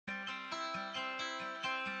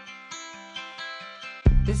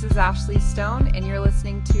This is Ashley Stone, and you're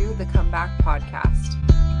listening to the Comeback Podcast.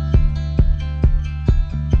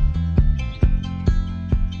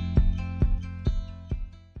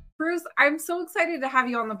 Bruce, I'm so excited to have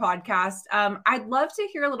you on the podcast. I'd love to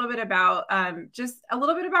hear a little bit about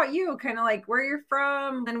you, kind of like where you're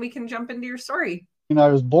from, and we can jump into your story. I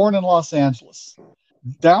was born in Los Angeles,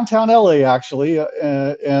 downtown LA actually,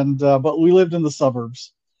 but we lived in the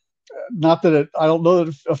suburbs. Not that I don't know that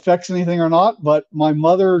it affects anything or not, but my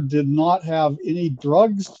mother did not have any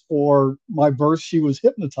drugs for my birth. She was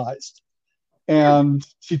hypnotized, and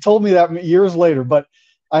she told me that years later. But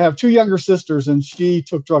I have two younger sisters, and she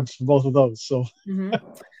took drugs for both of those. So,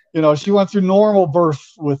 she went through normal birth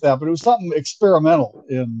with that, but it was something experimental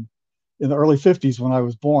in the early 50s when I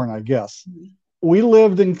was born, I guess. We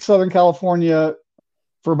lived in Southern California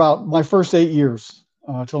for about my first 8 years,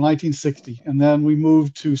 till 1960. And then we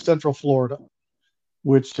moved to Central Florida,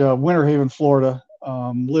 which Winter Haven, Florida.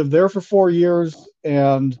 Lived there for 4 years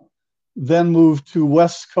and then moved to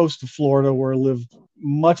west coast of Florida, where I lived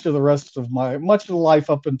much of the life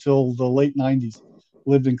up until the late 90s.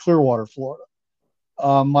 Lived in Clearwater, Florida.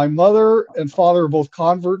 My mother and father are both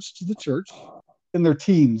converts to the church both in their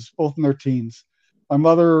teens. My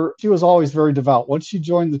mother, she was always very devout. Once she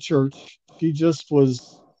joined the church,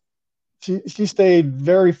 she stayed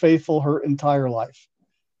very faithful her entire life.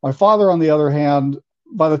 My father, on the other hand,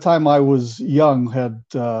 by the time I was young, had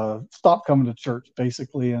stopped coming to church,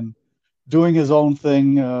 basically, and doing his own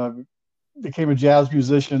thing, became a jazz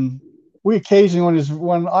musician. We occasionally,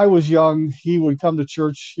 when I was young, he would come to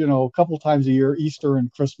church, a couple times a year, Easter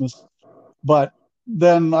and Christmas. But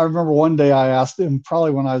then I remember one day I asked him,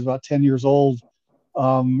 probably when I was about 10 years old,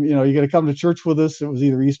 you going to come to church with us? It was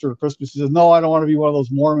either Easter or Christmas. He says, no, I don't want to be one of those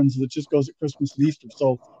Mormons that just goes at Christmas and Easter.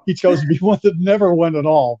 So he chose to be one that never went at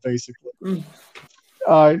all, basically.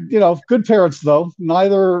 Good parents, though.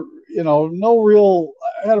 Neither,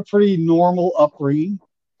 I had a pretty normal upbringing.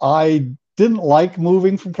 I didn't like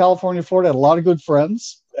moving from California to Florida. I had a lot of good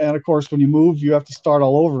friends. And of course, when you move, you have to start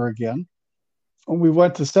all over again. When we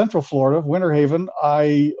went to Central Florida, Winter Haven,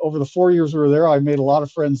 over the 4 years we were there, I made a lot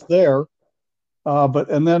of friends there.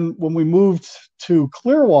 And then when we moved to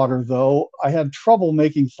Clearwater, though, I had trouble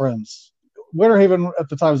making friends. Winter Haven at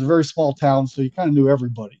the time was a very small town, so you kind of knew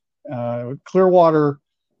everybody. Clearwater,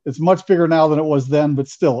 it's much bigger now than it was then, but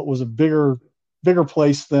still, it was a bigger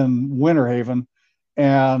place than Winter Haven.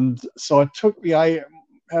 And so I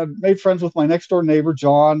had made friends with my next door neighbor,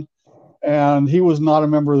 John, and he was not a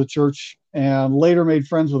member of the church, and later made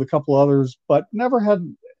friends with a couple others, but never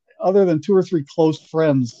had other than 2 or 3 close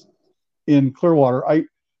friends in Clearwater. I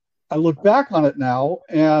look back on it now,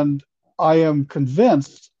 and I am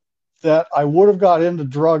convinced that I would have got into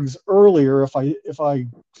drugs earlier if I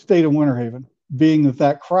stayed in Winter Haven, being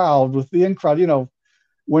that crowd with the in crowd.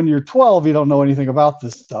 When you're 12, you don't know anything about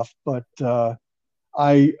this stuff, but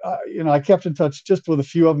I kept in touch just with a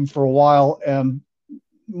few of them for a while, and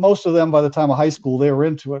most of them, by the time of high school, they were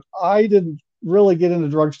into it. I didn't really get into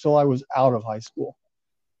drugs till I was out of high school,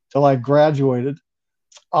 till I graduated.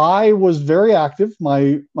 I was very active.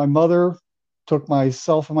 My mother took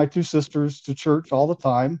myself and my 2 sisters to church all the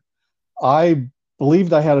time. I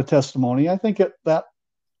believed I had a testimony. I think at that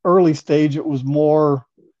early stage, it was more,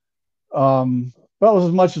 it was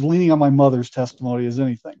as much as leaning on my mother's testimony as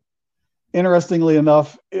anything. Interestingly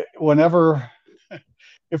enough, if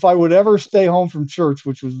I would ever stay home from church,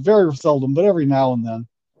 which was very seldom, but every now and then,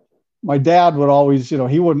 my dad would always,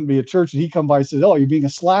 he wouldn't be at church, and he'd come by and say, "Oh, you're being a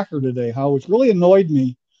slacker today, huh?" Which really annoyed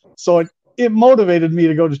me. So it motivated me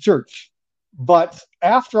to go to church. But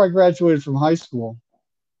after I graduated from high school,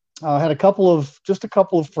 I had a couple of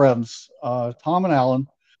friends, Tom and Alan.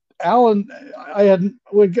 Alan, I had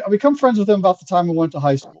become friends with him about the time we went to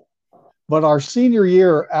high school. But our senior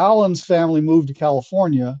year, Alan's family moved to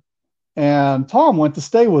California, and Tom went to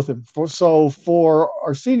stay with him. For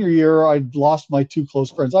our senior year, I'd lost my 2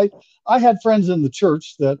 close friends. I had friends in the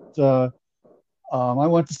church that I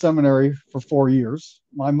went to seminary for 4 years.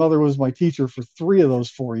 My mother was my teacher for 3 of those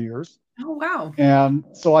 4 years. Oh, wow. And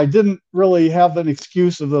so I didn't really have an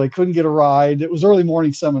excuse of that I couldn't get a ride. It was early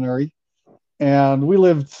morning seminary. And we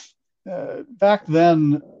lived, back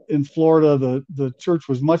then in Florida, the church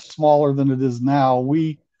was much smaller than it is now.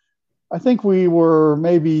 I think we were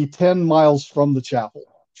maybe 10 miles from the chapel,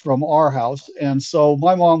 from our house. And so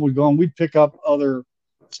my mom would go and we'd pick up other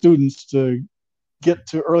students to get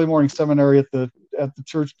to early morning seminary at the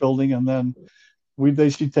church building. And then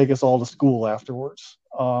she'd take us all to school afterwards.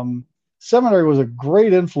 Seminary was a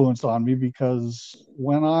great influence on me because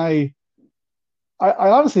when I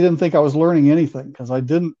honestly didn't think I was learning anything, because I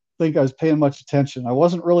didn't think I was paying much attention. I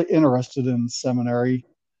wasn't really interested in seminary.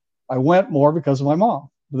 I went more because of my mom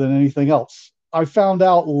than anything else. I found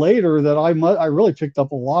out later that I really picked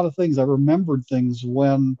up a lot of things. I remembered things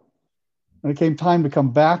when it came time to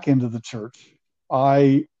come back into the church.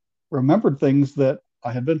 I remembered things that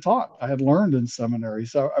I had been taught, I had learned in seminary.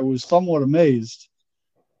 So I was somewhat amazed.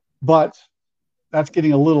 But that's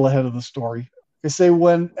getting a little ahead of the story. They say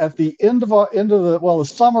when at the end of the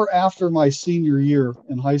summer after my senior year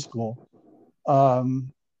in high school,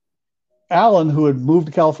 um, Alan, who had moved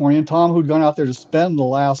to California, and Tom, who'd gone out there to spend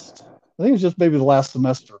I think it was just maybe the last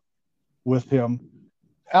semester with him.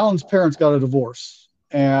 Alan's parents got a divorce,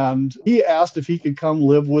 and he asked if he could come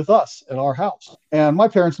live with us at our house. And my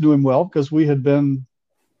parents knew him well because we had been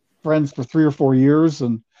friends for 3 or 4 years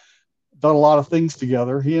and done a lot of things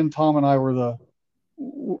together. He and Tom and I were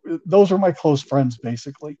those were my close friends,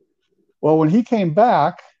 basically. Well, when he came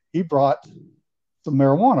back, he brought some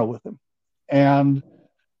marijuana with him. And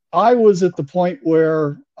I was at the point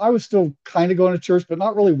where I was still kind of going to church, but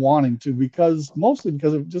not really wanting to mostly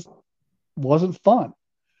because it just wasn't fun.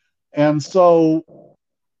 And so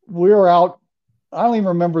we were out. I don't even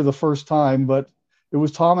remember the first time, but it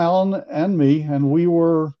was Tom Allen and me, and we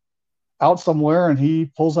were out somewhere, and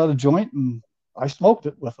he pulls out a joint, and I smoked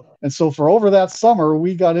it with him. And so for over that summer,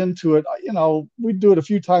 we got into it. We'd do it a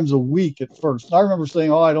few times a week at first. And I remember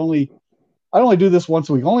saying, "Oh, I'd only do this once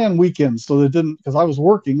a week, only on weekends." So that didn't, because I was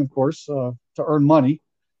working, of course, to earn money,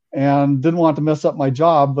 and didn't want to mess up my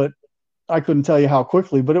job. But I couldn't tell you how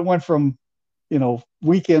quickly. But it went from,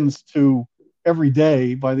 weekends to every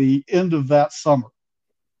day by the end of that summer.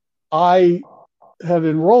 I had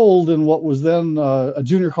enrolled in what was then a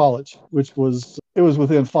junior college, it was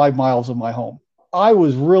within 5 miles of my home. I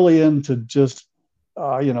was really into just,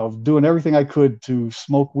 doing everything I could to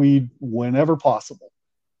smoke weed whenever possible.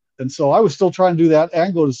 And so I was still trying to do that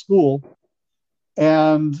and go to school.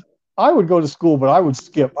 And I would go to school, but I would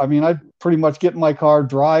skip. I mean, I'd pretty much get in my car,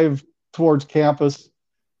 drive towards campus,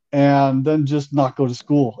 and then just not go to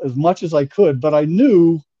school as much as I could. But I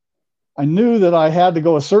knew that I had to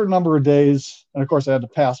go a certain number of days, and of course I had to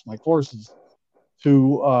pass my courses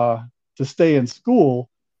to stay in school.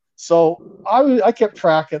 So I kept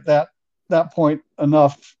track at that point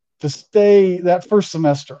enough to stay that first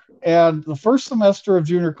semester. And the first semester of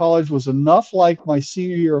junior college was enough like my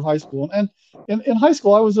senior year of high school. And in high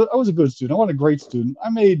school, I was a good student. I wasn't a great student. I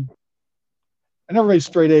never made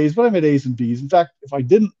straight A's, but I made A's and B's. In fact, if I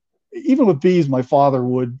didn't, even with B's, my father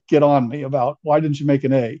would get on me about, why didn't you make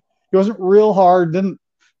an A? He wasn't real hard,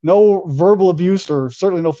 no verbal abuse or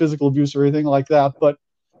certainly no physical abuse or anything like that, but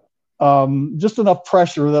just enough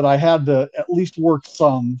pressure that I had to at least work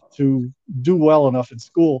some to do well enough in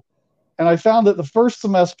school. And I found that the first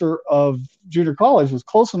semester of junior college was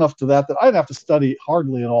close enough to that I didn't have to study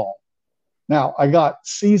hardly at all. Now, I got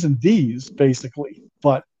C's and D's basically,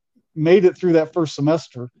 but made it through that first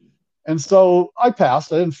semester. And so I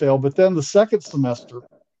passed, I didn't fail. But then the second semester,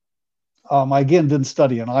 I again didn't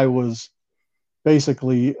study, and I was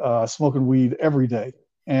basically smoking weed every day.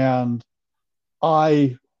 And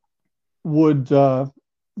I would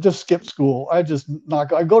just skip school. I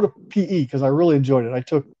go to PE because I really enjoyed it. I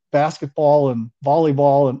took basketball and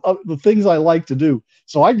volleyball and the things I like to do.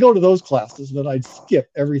 So I'd go to those classes, but I'd skip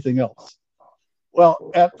everything else.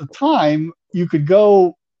 Well, at the time, you could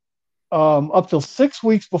go up till 6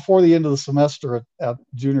 weeks before the end of the semester at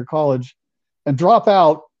junior college and drop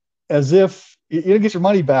out as if you didn't get your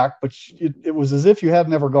money back, but it was as if you had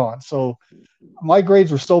never gone. So my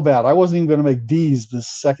grades were so bad, I wasn't even going to make D's this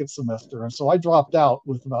second semester. And so I dropped out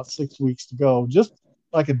with about 6 weeks to go, just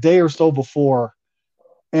like a day or so before.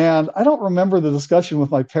 And I don't remember the discussion with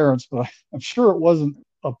my parents, but I'm sure it wasn't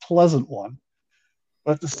a pleasant one.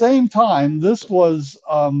 But at the same time, this was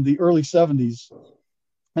the early 70s,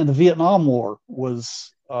 and the Vietnam War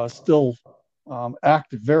was still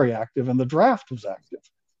active, very active, and the draft was active.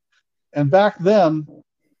 And back then,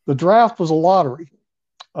 the draft was a lottery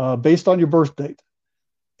based on your birth date.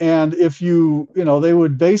 And if they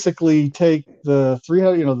would basically take the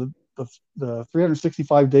 300, the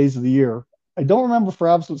 365 days of the year. I don't remember for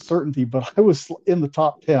absolute certainty, but I was in the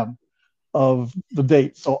top 10 of the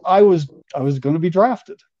date. So I was going to be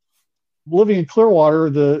drafted. Living in Clearwater,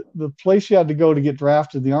 the place you had to go to get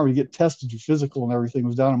drafted in the Army, to get tested, your physical and everything,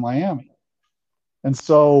 was down in Miami. And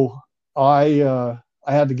so I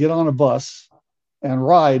had to get on a bus and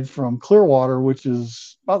ride from Clearwater, which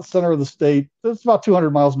is about the center of the state. It's about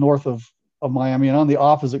 200 miles north of Miami and on the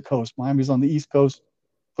opposite coast. Miami's on the east coast,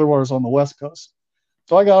 Clearwater's on the west coast.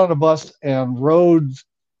 So I got on a bus and rode,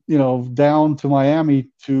 down to Miami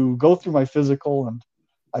to go through my physical, and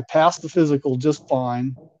I passed the physical just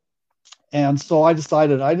fine. And so I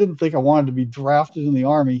decided I didn't think I wanted to be drafted in the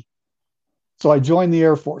Army, So I joined the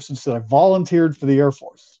Air Force instead. I volunteered for the Air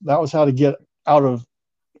Force. That was how to get out of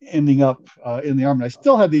ending up in the Army. I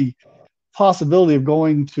still had the possibility of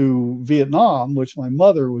going to Vietnam, which my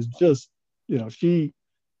mother was just, she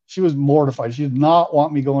was mortified. She did not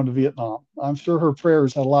want me going to Vietnam. I'm sure her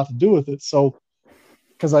prayers had a lot to do with it. So,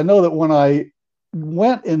 because I know that when I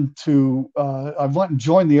went and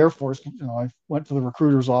joined the Air Force, I went to the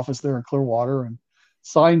recruiter's office there in Clearwater and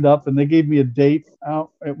signed up, and they gave me a date.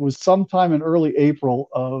 It was sometime in early April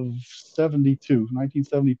of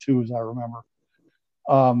 1972, as I remember.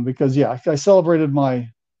 Because yeah, I celebrated my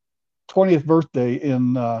 20th birthday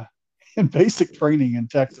in basic training in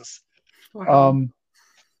Texas. Wow.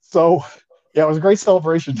 So yeah, it was a great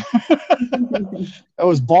celebration. I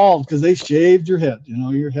was bald because they shaved your head.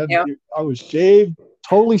 Your head. Yeah. I was shaved,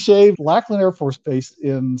 totally shaved. Lackland Air Force Base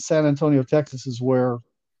in San Antonio, Texas, is where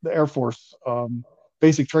the Air Force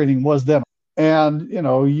basic training was then. And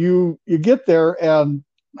you get there, and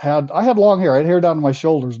I had long hair. I had hair down to my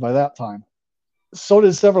shoulders by that time. So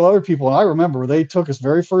did several other people. And I remember they took us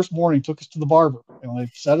very first morning, took us to the barber, and they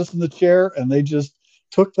set us in the chair, and they just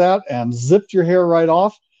took that and zipped your hair right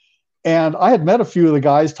off. And I had met a few of the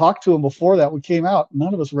guys, talked to them before that. We came out.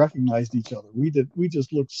 None of us recognized each other. We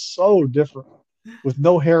just looked so different with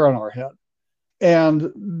no hair on our head.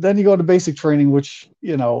 And then you go to basic training, which,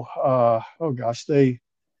 oh gosh,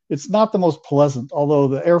 it's not the most pleasant, although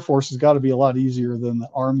the Air Force has got to be a lot easier than the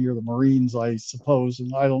Army or the Marines, I suppose.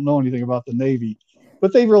 And I don't know anything about the Navy,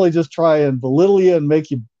 but they really just try and belittle you and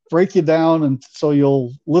break you down. And so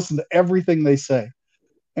you'll listen to everything they say.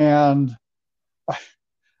 And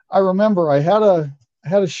I remember I had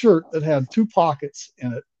a shirt that had 2 pockets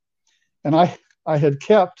in it, and I had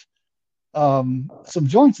kept some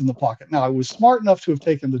joints in the pocket. Now I was smart enough to have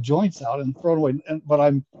taken the joints out and thrown away, but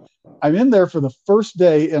I'm in there for the first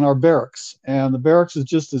day in our barracks, and the barracks is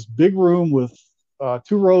just this big room with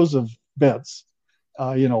 2 rows of beds.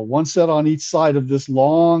 One set on each side of this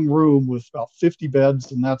long room with about 50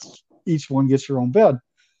 beds, and that's each one gets your own bed.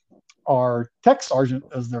 Our tech sergeant,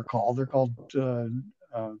 as they're called a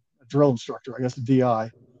drill instructor, I guess a DI.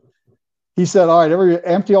 He said, all right,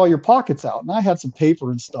 empty all your pockets out. And I had some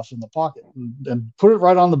paper and stuff in the pocket and put it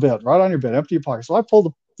right on the bed, right on your bed, empty your pocket. So I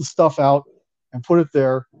pulled the stuff out and put it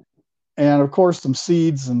there. And of course, some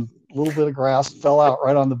seeds and a little bit of grass fell out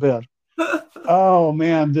right on the bed. Oh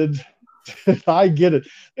man, did I get it?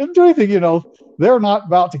 Didn't do anything, they're not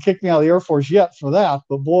about to kick me out of the Air Force yet for that.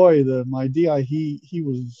 But boy, my DI, he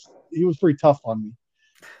was pretty tough on me.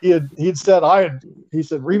 He'd said, he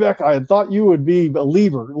said, Rebek, I had thought you would be a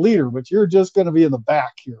leader, but you're just going to be in the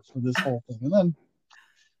back here for this whole thing. And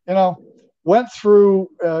then, went through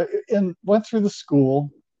the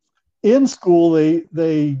school. In school,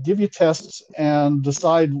 they give you tests and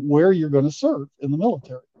decide where you're going to serve in the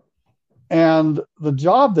military. And the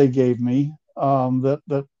job they gave me that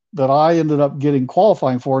I ended up getting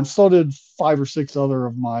qualifying for, and so did 5 or 6 other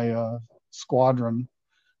of my squadron,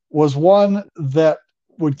 was one that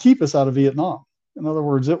would keep us out of Vietnam. In other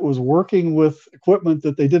words, it was working with equipment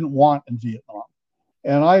that they didn't want in Vietnam.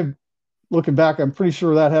 And looking back, I'm pretty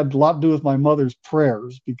sure that had a lot to do with my mother's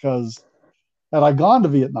prayers, because had I gone to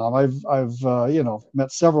Vietnam, I've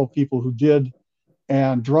met several people who did,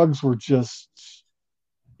 and drugs were just,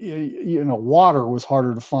 water was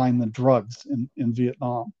harder to find than drugs in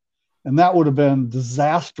Vietnam. And that would have been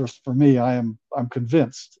disastrous for me. I'm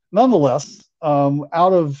convinced. Nonetheless,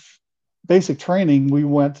 out of basic training, we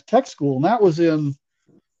went to tech school, and that was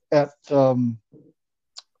at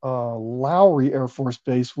Lowry Air Force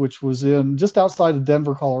Base, which was just outside of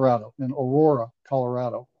Denver, Colorado, in Aurora,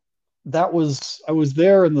 Colorado. I was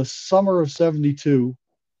there in the summer of 72.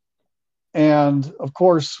 And of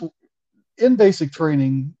course, in basic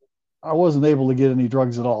training, I wasn't able to get any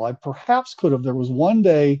drugs at all. I perhaps could have. There was one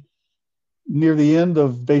day near the end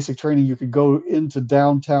of basic training, you could go into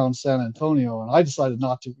downtown San Antonio, and I decided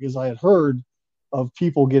not to, because I had heard of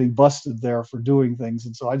people getting busted there for doing things.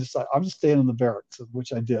 And so I decided I'm just staying in the barracks,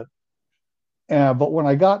 which I did. But when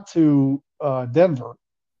I got to Denver,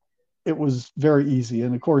 it was very easy.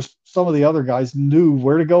 And of course, some of the other guys knew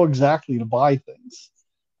where to go exactly to buy things.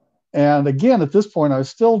 And again, at this point, I was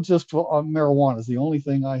still just on marijuana is the only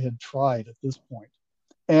thing I had tried at this point.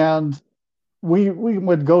 And we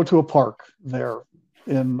would go to a park there,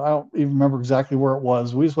 and I don't even remember exactly where it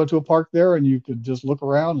was. We just went to a park there, and you could just look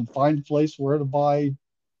around and find a place where to buy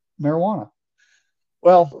marijuana.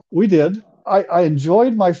 Well, we did. I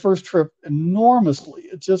enjoyed my first trip enormously.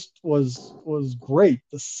 It just was great.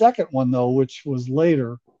 The second one, though, which was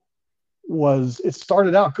later, it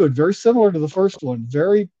started out good, very similar to the first one,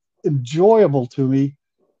 very enjoyable to me,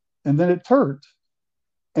 and then it turned.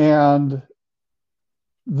 And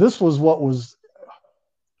this was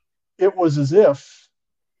it was as if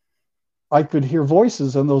I could hear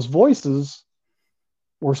voices, and those voices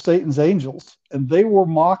were Satan's angels, and they were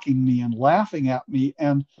mocking me and laughing at me.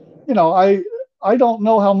 And you know, I don't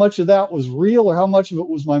know how much of that was real or how much of it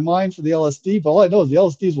was my mind for the LSD, but all I know is the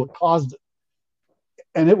LSD is what caused it,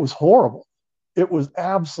 and it was horrible. It was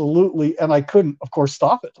absolutely, and I couldn't, of course,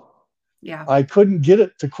 stop it. Yeah. I couldn't get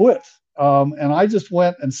it to quit. And I just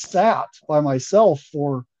went and sat by myself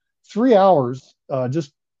for 3 hours,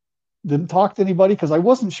 just didn't talk to anybody because I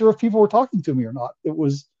wasn't sure if people were talking to me or not. Oh, it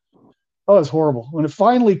was horrible. When it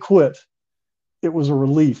finally quit, it was a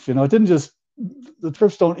relief. You know, it didn't just, the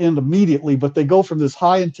trips don't end immediately, but they go from this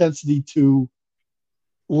high intensity to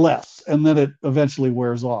less, and then it eventually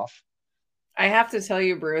wears off. I have to tell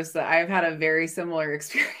you, Bruce, that I've had a very similar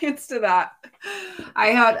experience to that. I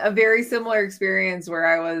had a very similar experience where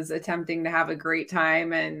I was attempting to have a great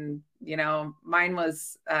time. And, you know, mine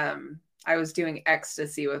was, I was doing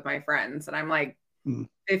ecstasy with my friends. And I'm like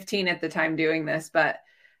 15 at the time doing this, but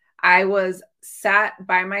I was sat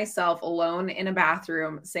by myself alone in a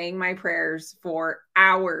bathroom saying my prayers for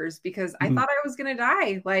hours because I thought I was going to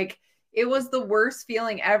die. Like, it was the worst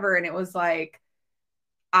feeling ever. And it was like,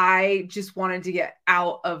 I just wanted to get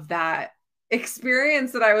out of that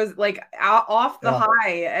experience that I was like off the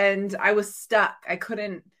high, and I was stuck. I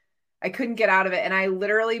couldn't get out of it. And I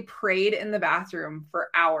literally prayed in the bathroom for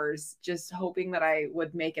hours, just hoping that I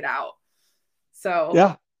would make it out. So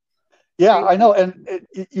yeah, I know. And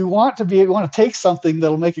you want to take something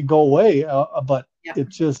that'll make it go away, but it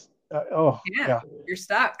just, you're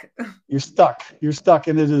stuck. You're stuck,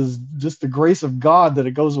 and it is just the grace of God that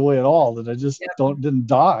it goes away at all. That I just didn't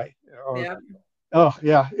die. Oh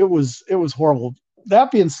yeah, it was horrible. That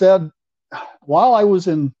being said, while I was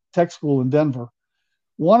in tech school in Denver,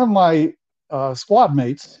 one of my squad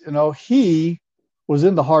mates, you know, he was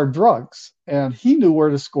into hard drugs, and he knew where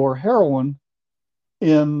to score heroin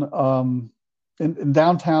in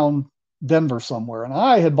downtown Denver somewhere. And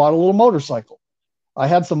I had bought a little motorcycle. I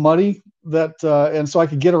had some money and so I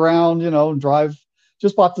could get around, you know, and drive.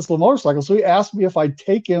 Just bought this little motorcycle. So he asked me if I'd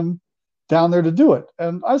take him down there to do it.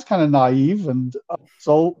 And I was kind of naive. And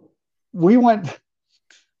so we went,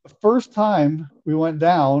 the first time we went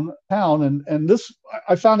downtown, and this,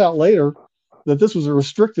 I found out later that this was a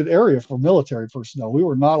restricted area for military personnel. We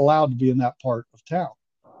were not allowed to be in that part of town.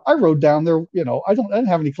 I rode down there, you know, I didn't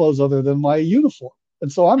have any clothes other than my uniform. And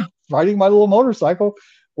so I'm riding my little motorcycle,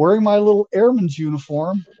 wearing my little airman's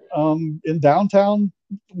uniform, in downtown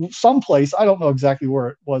someplace. I don't know exactly where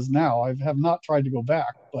it was now. I have not tried to go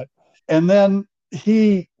back, and then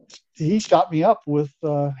he shot me up with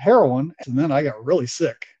heroin, and then I got really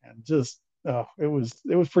sick, and just it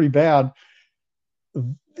was pretty bad,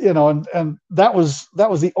 you know. And that was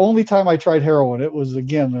the only time I tried heroin. It was,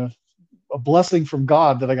 again, a blessing from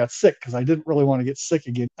God that I got sick, because I didn't really want to get sick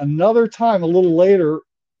again. Another time, a little later,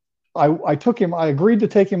 I agreed to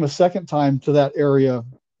take him a second time to that area,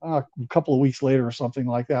 a couple of weeks later or something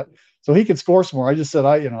like that, so he could score some more. I just said,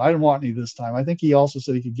 I didn't want any this time. I think he also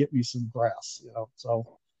said he could get me some grass, you know.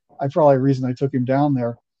 So I probably the reason I took him down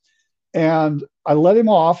there, and I let him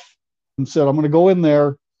off and said, I'm going to go in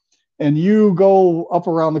there, and you go up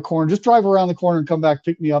around the corner, just drive around the corner and come back,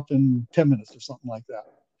 pick me up in 10 minutes or something like that.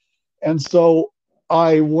 And so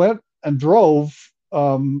I went and drove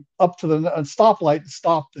up to the stoplight and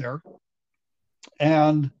stopped there.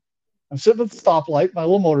 And I'm sitting at the stoplight, my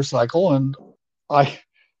little motorcycle, and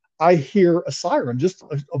I hear a siren, just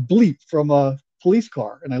a bleep from a police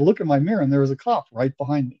car. And I look in my mirror, and there was a cop right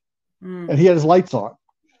behind me. And he had his lights on.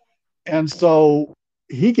 And so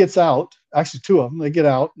he gets out, actually two of them, they get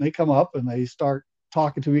out and they come up and they start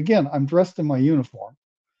talking to me again. I'm dressed in my uniform,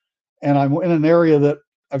 and I'm in an area that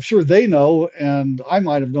I'm sure they know, and I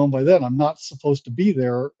might have known by then, I'm not supposed to be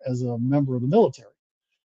there as a member of the military.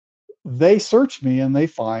 They search me and they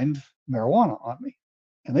find marijuana on me,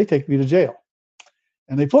 and they take me to jail,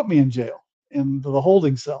 and they put me in jail, in the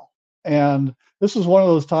holding cell. And this was one of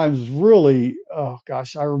those times, really, oh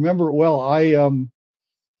gosh, I remember it well.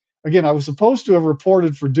 Again, I was supposed to have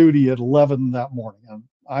reported for duty at 11 that morning, and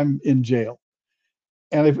I'm in jail.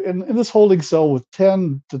 And in this holding cell with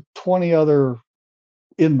 10 to 20 other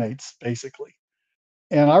inmates, basically.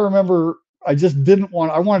 And I remember I just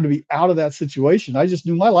I wanted to be out of that situation. I just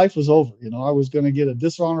knew my life was over. You know, I was going to get a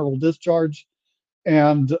dishonorable discharge,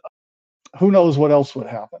 and who knows what else would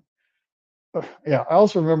happen. Yeah, I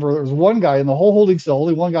also remember there was one guy in the whole holding cell,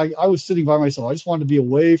 only one guy. I was sitting by myself. I just wanted to be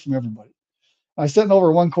away from everybody. I was sitting over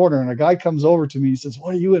in one corner, and a guy comes over to me. He says,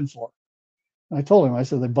 "What are you in for?" And I told him, I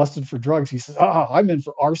said, "They busted for drugs." He says, "I'm in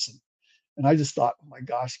for arson." And I just thought, oh my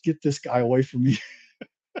gosh, get this guy away from me.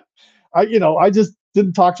 I just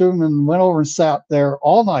didn't talk to him and went over and sat there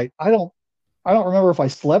all night. I don't remember if I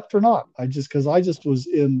slept or not. Because I just was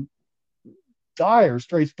in dire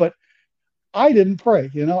straits, but I didn't pray.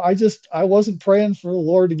 I wasn't praying for the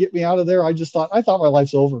Lord to get me out of there. I thought my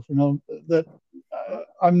life's over. That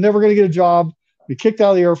I'm never going to get a job, be kicked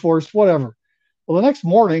out of the Air Force, whatever. Well, the next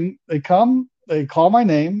morning they call my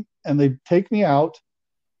name, and they take me out,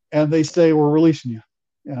 and they say, we're releasing you.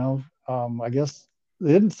 I guess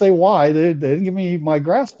they didn't say why. They didn't give me my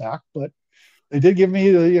grass back, but they did give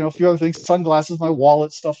me a few other things, sunglasses, my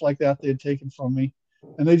wallet, stuff like that they had taken from me.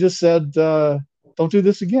 And they just said, don't do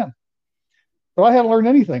this again. But I hadn't learned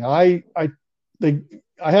anything. They,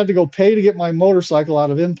 I had to go pay to get my motorcycle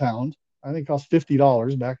out of impound. I think it cost $50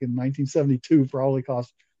 back in 1972, probably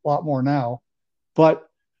costs a lot more now. But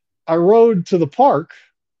I rode to the park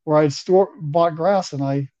where bought grass, and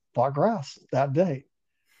I bought grass that day.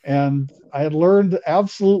 And I had learned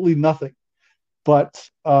absolutely nothing. But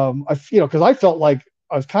because I felt like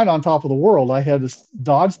I was kind of on top of the world. I had to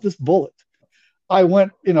dodge this bullet. I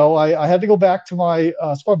went, I had to go back to my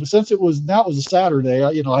spot, but since it was a Saturday,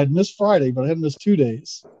 I had missed Friday, but I hadn't missed 2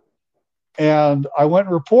 days. And I went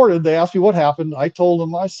and reported. They asked me what happened. I told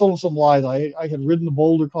them some lies. I had ridden to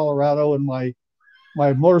Boulder, Colorado, and my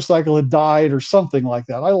motorcycle had died or something like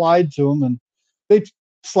that. I lied to them, and they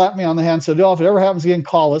slapped me on the hand and said, "Oh, if it ever happens again,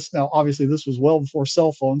 call us." Now, obviously, this was well before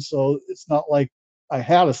cell phones, so it's not like I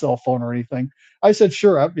had a cell phone or anything. I said,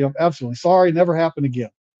 "Sure, absolutely sorry, never happened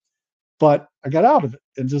again." But I got out of it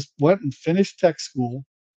and just went and finished tech school.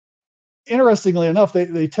 Interestingly enough,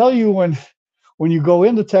 they tell you when you go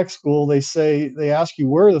into tech school, they ask you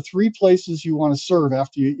where are the three places you want to serve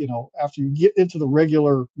after you get into the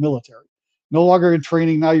regular military. No longer in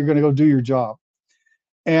training, now you're going to go do your job.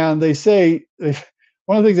 And they say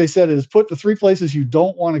one of the things they said is put the three places you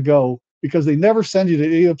don't want to go, because they never send you to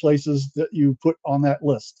any of the places that you put on that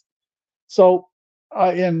list. So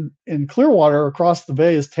in Clearwater, across the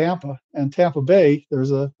bay is Tampa, and Tampa Bay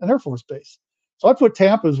there's an Air Force base. So I put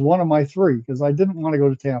Tampa as one of my three because I didn't want to go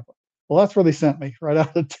to Tampa. Well, that's where they sent me right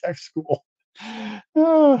out of tech school.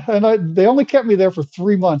 They only kept me there for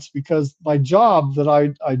 3 months because my job that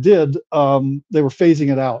I did, they were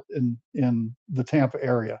phasing it out in the Tampa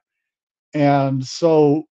area. And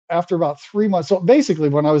so after about 3 months, so basically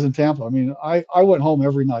when I was in Tampa, I mean, I went home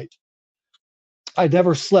every night. I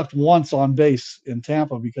never slept once on base in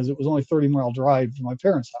Tampa because it was only 30-mile drive from my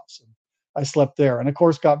parents' house. And I slept there, and of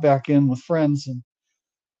course got back in with friends, and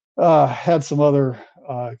had some other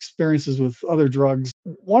experiences with other drugs.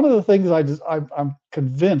 One of the things I'm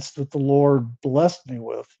convinced that the Lord blessed me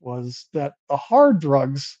with was that the hard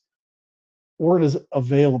drugs weren't as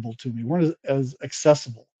available to me, weren't as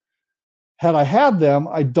accessible. Had I had them,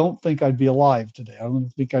 I don't think I'd be alive today. I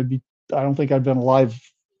don't think I'd been alive,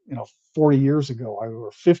 40 years ago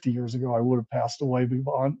or 50 years ago. I would have passed away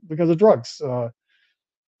because of drugs.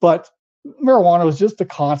 But marijuana was just a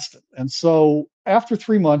constant. And so after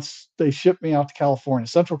 3 months, they shipped me out to California,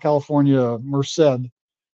 Central California, Merced.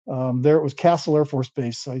 There it was Castle Air Force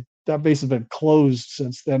Base. That base has been closed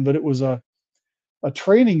since then, but it was a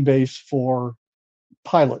training base for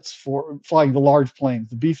pilots for flying the large planes,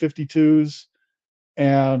 the B-52s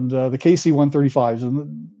and the KC-135s.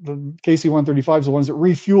 And the KC-135s are the ones that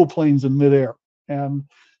refuel planes in midair. And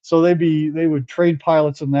so they would train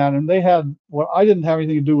pilots in that. And they had I didn't have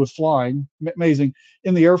anything to do with flying. Amazing.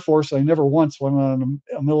 In the Air Force, I never once went on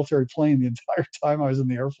a military plane the entire time I was in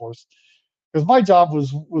the Air Force, because my job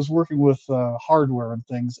was working with hardware and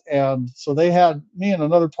things. And so they had me in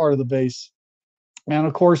another part of the base, and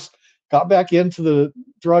of course got back into the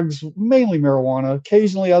drugs, mainly marijuana,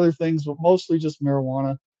 occasionally other things, but mostly just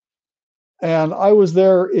marijuana. And I was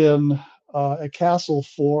there in a castle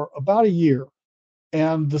for about a year,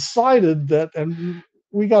 and decided that, and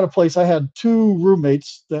we got a place. I had two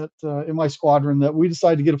roommates that in my squadron that we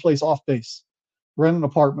decided to get a place off base, rent an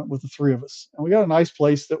apartment with the three of us. And we got a nice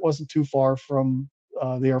place that wasn't too far from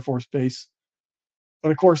the Air Force base. But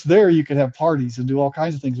of course, there you could have parties and do all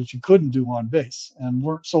kinds of things that you couldn't do on base, and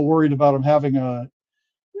weren't so worried about them having a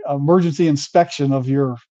emergency inspection of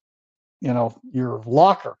your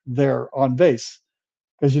locker there on base,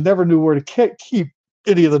 because you never knew where to keep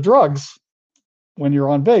any of the drugs when you're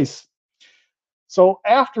on base. So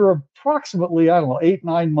after approximately, I don't know, 8,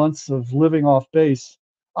 9 months of living off base,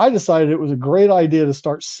 I decided it was a great idea to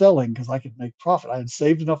start selling because I could make profit. I had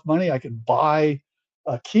saved enough money. I could buy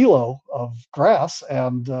a kilo of grass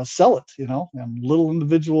and sell it, in little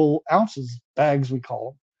individual ounces, bags we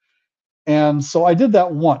call them. And so I did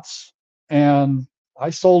that once, and I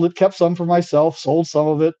sold it, kept some for myself, sold some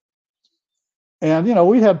of it. And,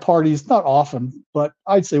 we had parties, not often, but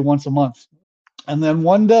I'd say once a month. And then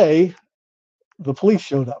one day, the police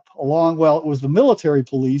showed up well, it was the military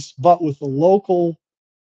police, but with the local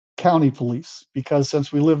county police, because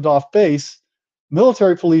since we lived off base,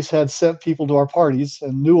 military police had sent people to our parties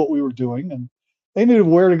and knew what we were doing, and they knew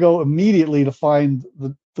where to go immediately to find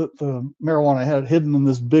the marijuana I had hidden in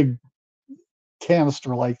this big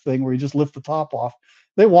canister like thing where you just lift the top off.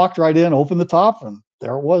 They walked right in, opened the top, and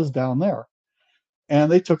there it was down there.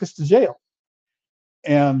 And they took us to jail.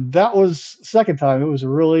 And that was the second time. It was a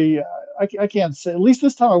really, I can't say, at least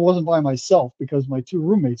this time I wasn't by myself because my two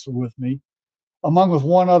roommates were with me, among with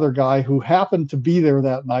one other guy who happened to be there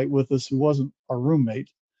that night with us, who wasn't our roommate.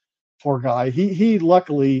 Poor guy. He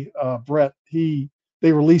luckily, Brett, they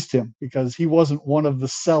released him because he wasn't one of the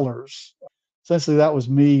sellers. Essentially, that was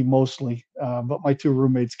me mostly, but my two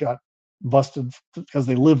roommates got busted because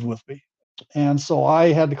they lived with me. And so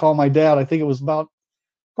I had to call my dad. I think it was about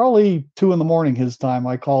probably 2 in the morning his time.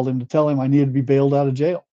 I called him to tell him I needed to be bailed out of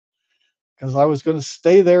jail because I was going to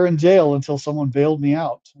stay there in jail until someone bailed me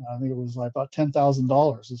out. I think it was like about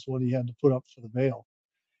 $10,000 is what he had to put up for the bail.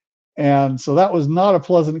 And so that was not a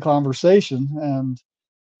pleasant conversation. And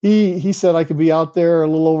he said I could be out there a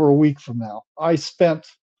little over a week from now. I spent,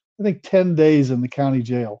 I think, 10 days in the county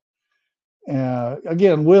jail.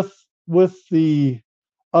 Again, with the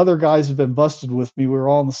other guys who've been busted with me, we were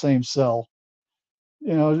all in the same cell.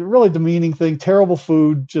 Really demeaning thing, terrible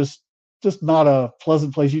food, just not a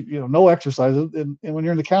pleasant place. No exercise. And when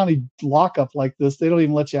you're in the county lockup like this, they don't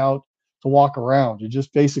even let you out to walk around. You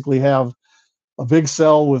just basically have a big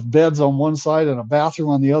cell with beds on one side and a bathroom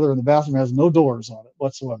on the other, and the bathroom has no doors on it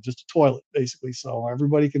whatsoever, just a toilet basically, so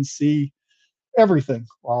everybody can see everything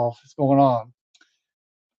while it's going on.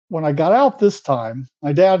 When I got out this time,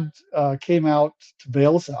 my dad came out to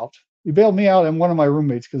bail us out. He bailed me out and one of my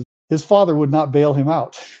roommates because his father would not bail him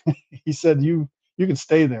out. He said, you can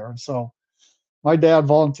stay there. And so my dad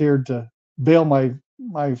volunteered to bail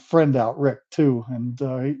my friend out, Rick, too, and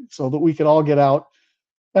so that we could all get out.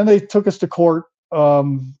 And they took us to court,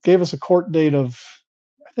 gave us a court date of,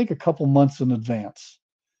 I think, a couple months in advance.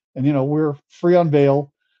 And, we're free on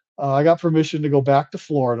bail. I got permission to go back to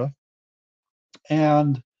Florida.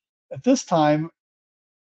 And at this time,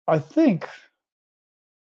 I think,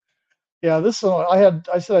 yeah, I said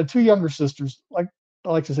I had two younger sisters. Like I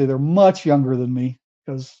like to say, they're much younger than me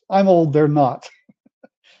because I'm old, they're not.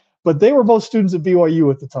 But they were both students at BYU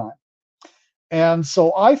at the time. And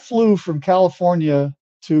so I flew from California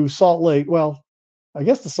to Salt Lake. Well, I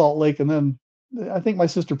guess to Salt Lake, and then I think my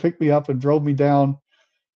sister picked me up and drove me down,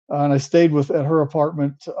 and I stayed at her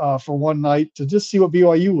apartment for one night to just see what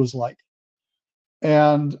BYU was like.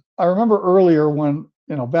 And I remember earlier when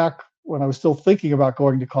back when I was still thinking about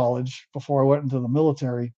going to college before I went into the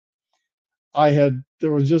military,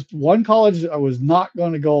 there was just one college I was not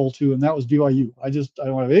going to go to, and that was BYU. I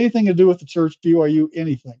don't have anything to do with the church, BYU,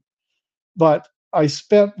 anything. But I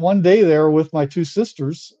spent one day there with my two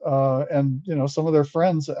sisters and some of their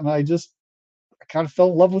friends, and I kind of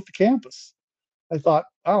fell in love with the campus. I thought,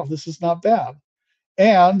 oh, this is not bad.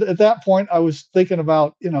 And at that point, I was thinking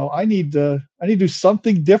about, I need to do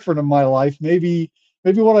something different in my life. Maybe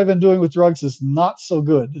what I've been doing with drugs is not so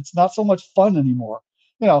good. It's not so much fun anymore.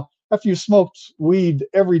 After you smoked weed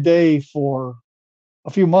every day for a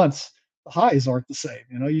few months, the highs aren't the same.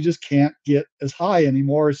 You just can't get as high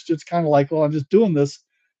anymore. It's just kind of like, well, I'm just doing this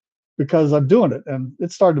because I'm doing it. And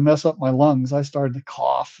it started to mess up my lungs. I started to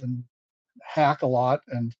cough and hack a lot.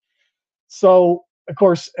 And so, of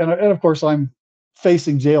course, and of course, I'm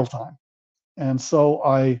facing jail time. And so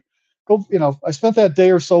I spent that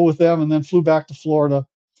day or so with them and then flew back to Florida.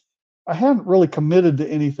 I hadn't really committed to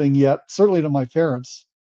anything yet, certainly to my parents.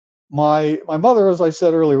 My mother, as I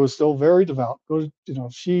said earlier, was still very devout.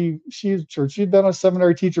 She's church. She'd been a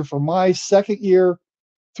seminary teacher for my second year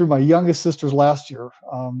through my youngest sister's last year,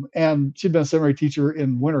 and she'd been a seminary teacher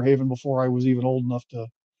in Winter Haven before I was even old enough to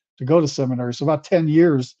go to seminary. So about 10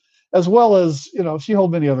 years, as well as she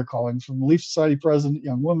held many other callings, from Relief Society president,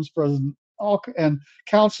 Young Women's president, and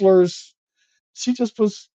counselors. She just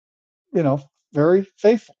was very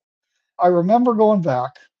faithful. I remember going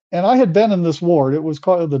back, and I had been in this ward. It was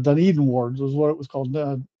called the Dunedin ward, was what it was called.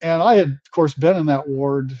 And I had, of course, been in that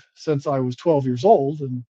ward since I was 12 years old,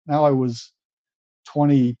 and now I was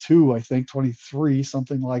 22, I think, 23,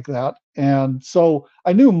 something like that. And so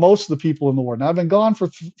I knew most of the people in the ward. Now, I've been gone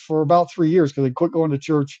for about 3 years because I quit going to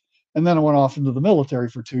church, and then I went off into the military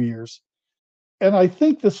for 2 years. And I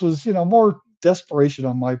think this was, more desperation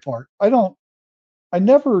on my part. I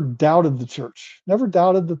never doubted the church, never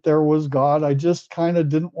doubted that there was God. I just kind of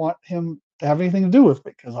didn't want him to have anything to do with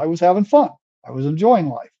me because I was having fun. I was enjoying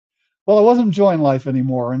life. Well, I wasn't enjoying life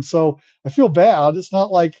anymore. And so I feel bad. It's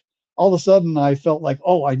not like all of a sudden I felt like,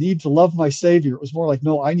 oh, I need to love my Savior. It was more like,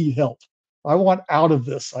 no, I need help. I want out of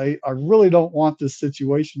this. I really don't want this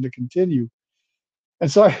situation to continue.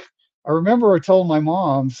 And so I remember I told my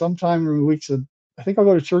mom sometime in the week, said, I think I'll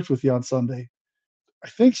go to church with you on Sunday. I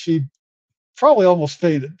think she probably almost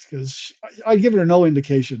fainted because I'd given her no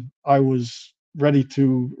indication I was ready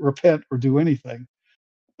to repent or do anything.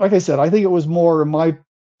 Like I said, I think it was more my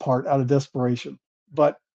part out of desperation.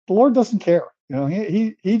 But the Lord doesn't care. You know,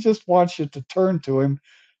 he just wants you to turn to him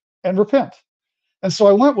and repent. And so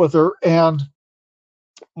I went with her, and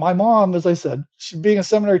my mom, as I said, she being a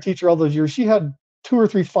seminary teacher all those years, she had 2 or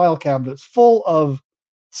 3 file cabinets full of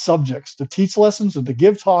subjects to teach lessons and to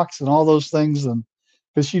give talks and all those things. And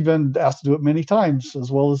because she'd been asked to do it many times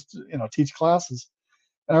as well as, teach classes.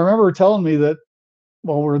 And I remember her telling me that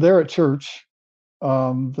while we were there at church,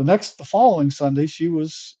 the following Sunday, she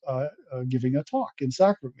was giving a talk in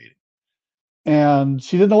sacrament meeting, and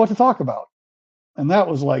she didn't know what to talk about, and that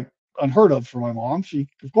was like unheard of for my mom. She,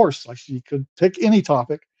 of course, like she could pick any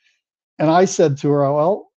topic, and I said to her,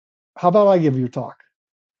 "Well, how about I give you a talk?"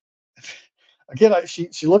 Again,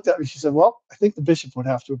 she looked at me. She said, "Well, I think the bishop would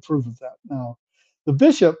have to approve of that." Now, the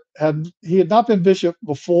bishop had not been bishop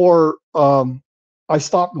before I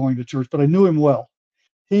stopped going to church, but I knew him well.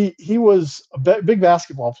 He was a big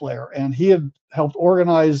basketball player, and he had helped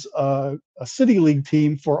organize a city league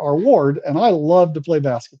team for our ward, and I loved to play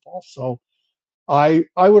basketball. So I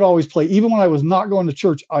would always play. Even when I was not going to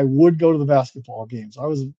church, I would go to the basketball games. I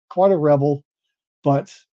was quite a rebel,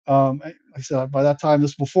 but like I said, by that time,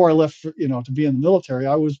 this before I left, to be in the military,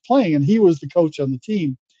 I was playing, and he was the coach on the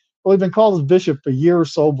team. Well, he'd been called as bishop a year or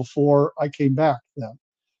so before I came back. Then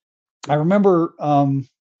I remember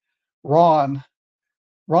Ron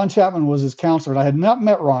Ron Chapman was his counselor, and I had not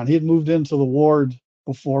met Ron. He had moved into the ward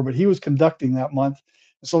before, but he was conducting that month.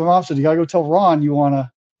 So my mom said, "You got to go tell Ron you want to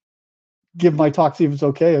give my talk, see if it's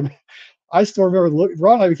okay." I mean, I still remember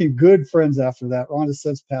Ron and I became good friends after that. Ron has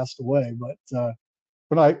since passed away, but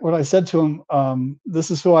when I said to him, "This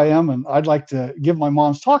is who I am, and I'd like to give my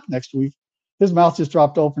mom's talk next week," his mouth just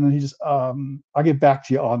dropped open, and he just, "I'll get back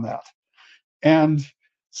to you on that." And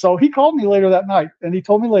so he called me later that night, and he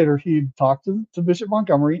told me later he'd talked to Bishop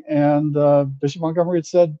Montgomery, and Bishop Montgomery had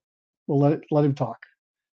said, "Well, let him talk."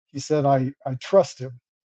 He said, "I trust him."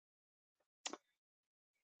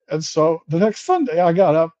 And so the next Sunday, I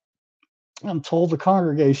got up and told the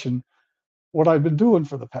congregation what I'd been doing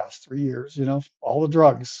for the past 3 years. All the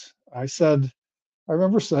drugs. I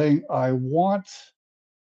remember saying, I want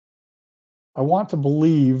to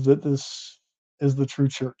believe that this is the true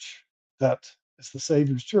church, that it's the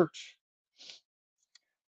Savior's church.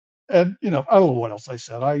 And I don't know what else I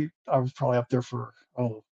said. I was probably up there for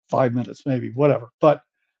 5 minutes, maybe, whatever. But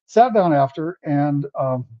sat down after, and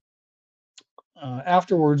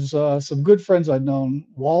afterwards, some good friends I'd known,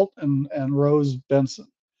 Walt and Rose Benson.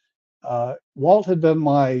 Walt had been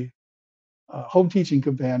my home teaching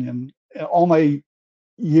companion all my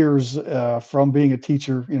years from being a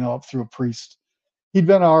teacher, up through a priest. He'd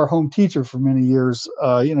been our home teacher for many years.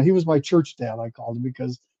 He was my church dad, I called him,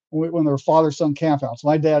 because when there were father-son campouts,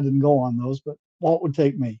 my dad didn't go on those, but Walt would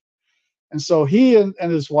take me. And so he and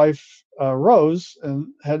his wife, Rose,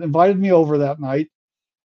 had invited me over that night.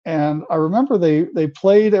 And I remember they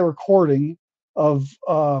played a recording of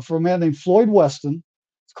from a man named Floyd Weston.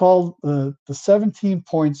 It's called the 17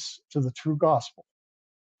 Points to the True Gospel.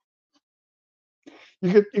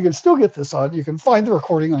 You can still get this on. You can find the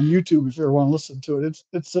recording on YouTube if you ever want to listen to it.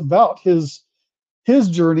 It's about his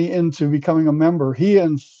journey into becoming a member. He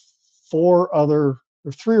and 3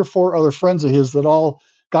 or 4 other friends of his that all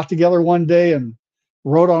got together one day and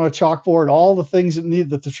wrote on a chalkboard all the things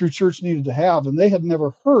that the true church needed to have, and they had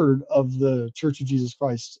never heard of the Church of Jesus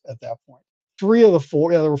Christ at that point. 3 of the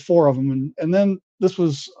 4, yeah, there were 4 of them, and then this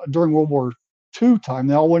was during World War II time.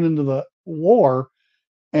 They all went into the war,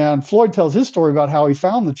 and Floyd tells his story about how he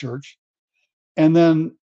found the church, and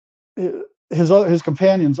then his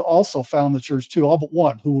companions also found the church too, all but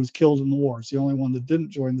one, who was killed in the war. It's the only one that didn't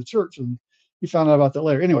join the church, and he found out about that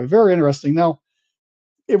later. Anyway, very interesting. Now,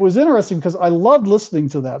 it was interesting because I loved listening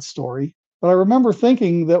to that story, but I remember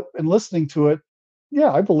thinking that in listening to it,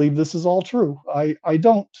 yeah, I believe this is all true. I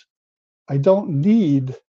don't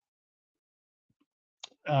need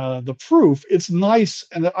the proof. It's nice,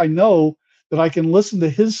 and I know that I can listen to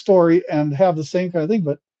his story and have the same kind of thing,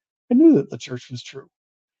 but I knew that the church was true,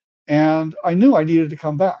 and I knew I needed to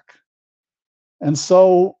come back. And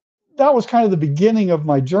so that was kind of the beginning of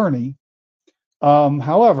my journey.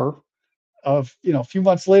 However, a few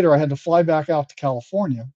months later, I had to fly back out to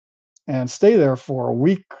California, and stay there for a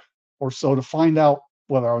week or so to find out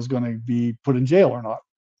whether I was going to be put in jail or not.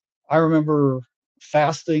 I remember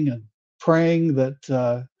fasting and praying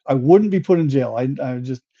that I wouldn't be put in jail. I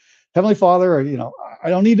just, Heavenly Father, I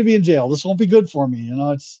don't need to be in jail. This won't be good for me.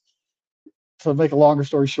 It's, to make a longer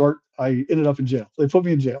story short, I ended up in jail. They put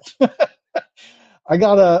me in jail.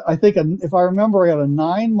 I think, if I remember, I got a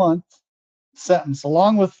 9-month sentence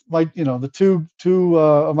along with the two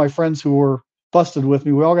of my friends who were busted with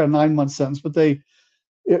me. We all got a 9-month sentence, but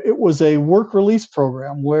it was a work release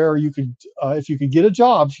program where you could, if you could get a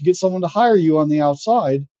job, if you get someone to hire you on the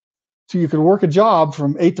outside, so you could work a job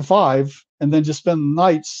from 8 to 5 and then just spend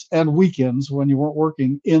nights and weekends when you weren't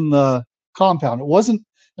working in the compound. It wasn't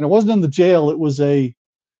in the jail. It was an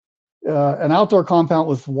outdoor compound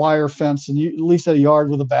with wire fence, and you at least had a yard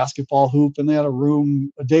with a basketball hoop, and they had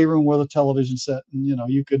a day room with a television set, and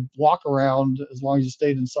you could walk around as long as you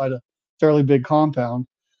stayed inside a fairly big compound.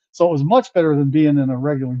 So it was much better than being in a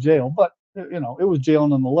regular jail, but it was jail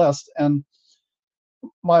nonetheless. And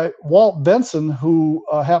my Walt Benson, who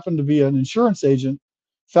happened to be an insurance agent,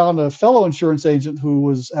 found a fellow insurance agent who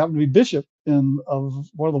happened to be bishop of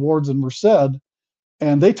one of the wards in Merced,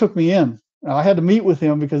 and they took me in. Now, I had to meet with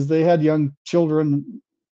him because they had young children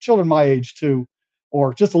my age too,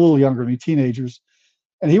 or just a little younger than me, teenagers.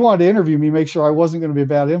 And he wanted to interview me, make sure I wasn't going to be a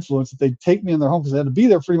bad influence, that they'd take me in their home, because I had to be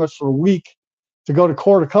there pretty much for a week to go to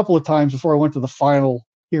court a couple of times before I went to the final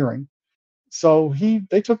hearing. So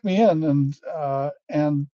they took me in,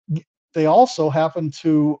 and they also happened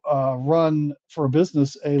to run for a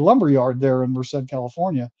business a lumber yard there in Merced,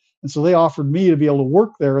 California. And so they offered me to be able to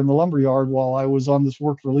work there in the lumber yard while I was on this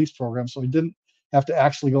work release program, so I didn't have to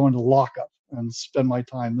actually go into lockup and spend my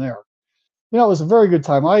time there. It was a very good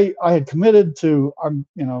time. I had committed to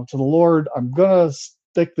to the Lord. I'm gonna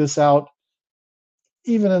stick this out.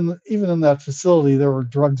 Even in that facility, there were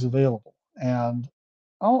drugs available, and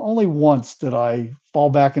only once did I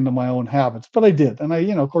fall back into my own habits, but I did, and I,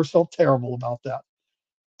 of course, felt terrible about that.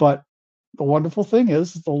 But the wonderful thing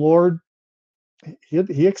is, the Lord,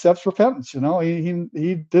 he accepts repentance. He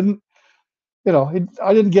didn't,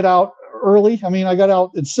 I didn't get out early. I mean, I got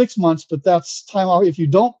out in 6 months, but that's time off. If you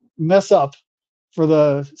don't mess up for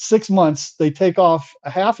the 6 months, they take off a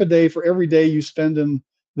half a day for every day you spend in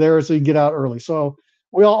there, so you can get out early. So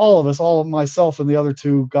we all of us, all of myself and the other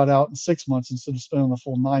two, got out in 6 months instead of spending the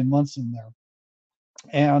full 9 months in there.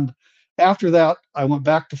 And after that, I went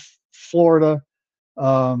back to Florida,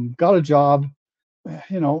 got a job.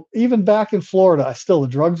 Even back in Florida, the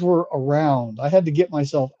drugs were around. I had to get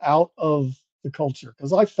myself out of the culture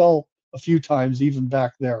because I fell a few times even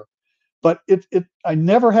back there. But I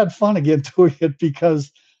never had fun again doing it,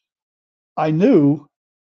 because I knew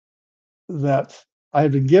that I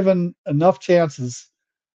had been given enough chances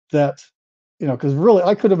that, because really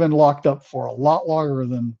I could have been locked up for a lot longer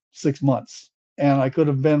than 6 months, and I could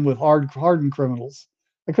have been with hardened criminals.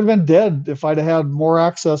 I could have been dead if I'd had more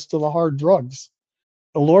access to the hard drugs.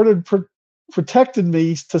 The Lord had protected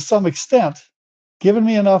me to some extent, given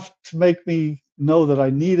me enough to make me know that I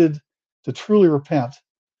needed to truly repent.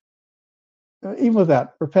 Even with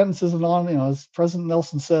that, repentance isn't as President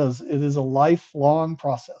Nelson says, it is a lifelong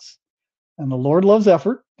process. And the Lord loves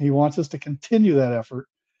effort. He wants us to continue that effort.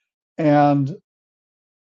 And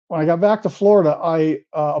when I got back to Florida, I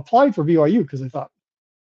applied for BYU because I thought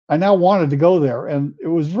I now wanted to go there. And it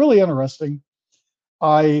was really interesting.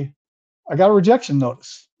 I got a rejection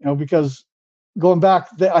notice, because going back,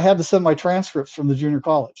 I had to send my transcripts from the junior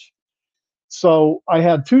college. So I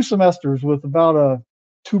had 2 semesters with about a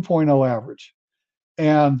 2.0 average.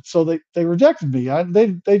 And so they rejected me.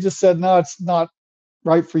 They just said, no, it's not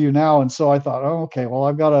right for you now. And so I thought, oh, okay, well,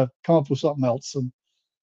 I've got to come up with something else. And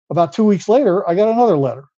about 2 weeks later, I got another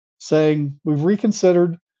letter saying, we've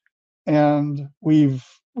reconsidered, and you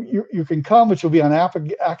can come, but you'll be on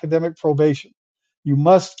academic probation. You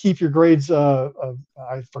must keep your grades.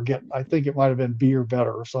 I forget. I think it might have been B or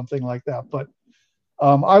better or something like that. But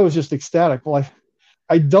I was just ecstatic. Well,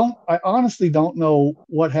 I honestly don't know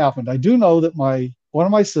what happened. I do know that one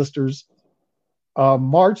of my sisters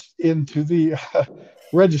marched into the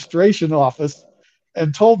registration office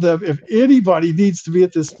and told them, if anybody needs to be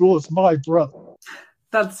at this school, it's my brother.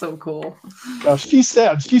 That's so cool. She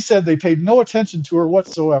said they paid no attention to her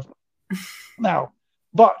whatsoever. Now,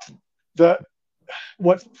 but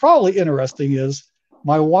what's probably interesting is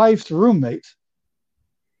my wife's roommate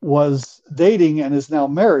was dating and is now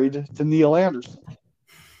married to Neil Anderson.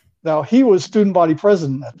 Now, he was student body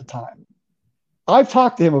president at the time. I've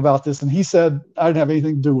talked to him about this, and he said I didn't have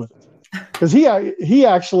anything to do with it, because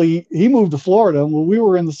he moved to Florida, and when we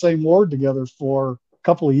were in the same ward together for a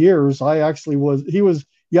couple of years, he was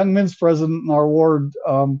young men's president in our ward,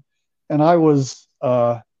 and I was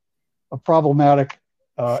a problematic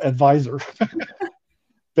advisor,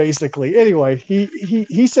 basically. Anyway,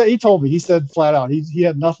 he told me, he said flat out, he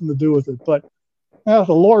had nothing to do with it, but the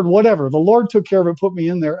Lord, whatever, the Lord took care of it, put me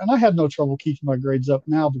in there, and I had no trouble keeping my grades up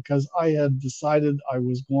now because I had decided I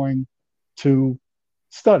was going to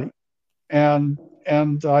study, and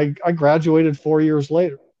I graduated 4 years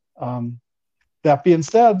later. Um, that being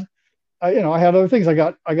said, I had other things. I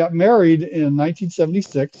got married in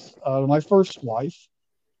 1976 to my first wife,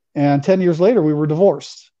 and 10 years later we were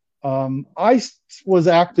divorced. I was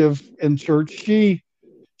active in church. She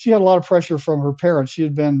had a lot of pressure from her parents. She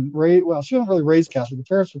had been raised, well, she wasn't really raised Catholic. The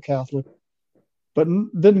parents were Catholic, but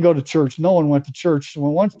didn't go to church. No one went to church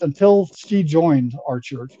until she joined our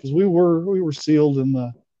church, because we were sealed in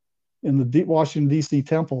the Washington D.C.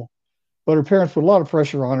 temple. But her parents put a lot of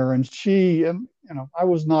pressure on her, and I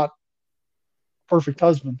was not a perfect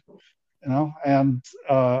husband, and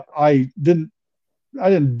I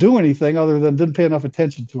didn't do anything other than didn't pay enough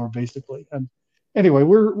attention to her, basically. And anyway,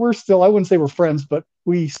 we're still, I wouldn't say we're friends, but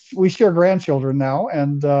we share grandchildren now,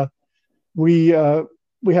 and we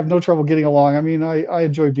we have no trouble getting along. I mean, I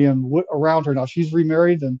enjoy being around her now. She's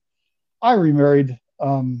remarried, and I remarried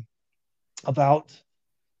about,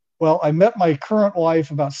 well, I met my current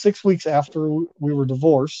wife about 6 weeks after we were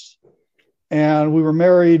divorced, and we were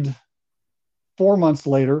married 4 months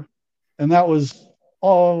later, and that was,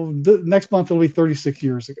 next month it'll be 36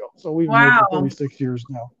 years ago. So we've been married for Wow. 36 years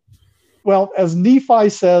now. Well, as Nephi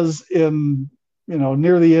says in,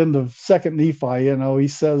 near the end of Second Nephi, he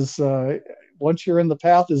says, once you're in the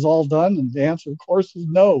path, is all done? And the answer, of course, is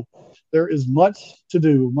no. There is much to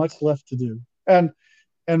do, much left to do. And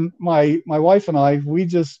my wife and I, we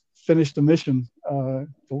just finished a mission to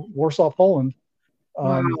Warsaw, Poland,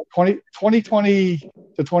 Wow. 2020 to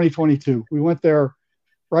 2022. We went there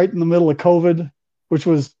right in the middle of COVID,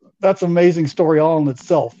 that's an amazing story all in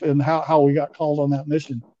itself, and how we got called on that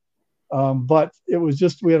mission. But it was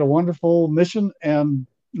just, we had a wonderful mission, and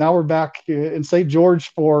now we're back in St.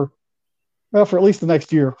 George for at least the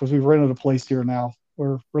next year, because we've rented a place here now.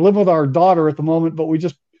 We're living with our daughter at the moment, but we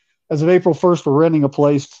just, as of April 1st, we're renting a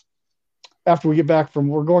place after we get back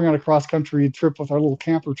we're going on a cross-country trip with our little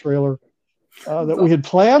camper trailer that we had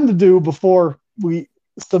planned to do before we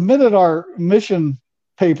submitted our mission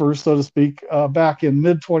papers, so to speak, back in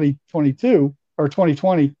mid-2022 or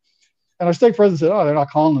 2020. And our stake president said, they're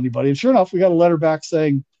not calling anybody. And sure enough, we got a letter back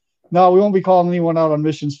saying, no, we won't be calling anyone out on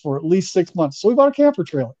missions for at least 6 months. So we bought a camper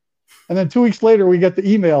trailer. And then 2 weeks later, we get the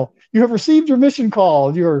email, you have received your mission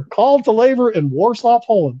call. You're called to labor in Warsaw,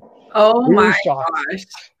 Poland. Oh we my were shocked. gosh.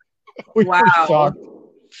 We Wow. were shocked.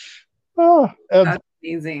 That's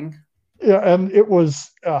amazing. Yeah, and it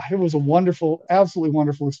was a wonderful, absolutely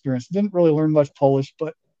wonderful experience. Didn't really learn much Polish,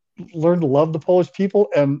 but learned to love the Polish people,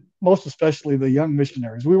 and most especially the young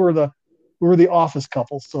missionaries. We were the office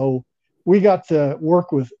couple, so we got to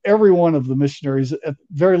work with every one of the missionaries, at the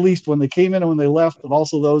very least when they came in and when they left, but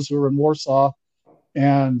also those who were in Warsaw,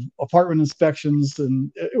 and apartment inspections,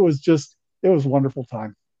 and it was a wonderful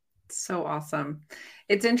time. So awesome.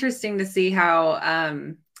 It's interesting to see how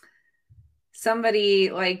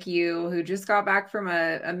somebody like you, who just got back from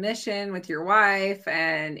a mission with your wife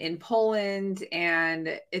and in Poland,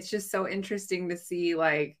 and it's just so interesting to see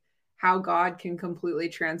like how God can completely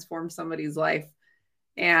transform somebody's life.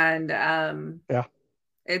 And yeah,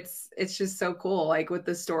 it's just so cool, like with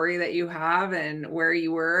the story that you have and where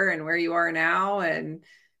you were and where you are now, and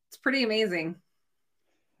it's pretty amazing.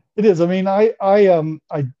 It is. I mean,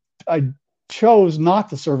 I chose not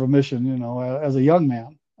to serve a mission, as a young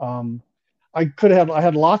man. I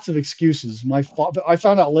had lots of excuses. I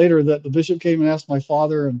found out later that the bishop came and asked my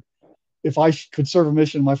father and if I could serve a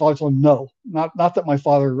mission. My father told him no. Not that my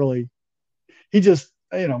father really,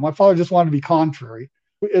 my father just wanted to be contrary.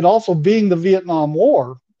 It also, being the Vietnam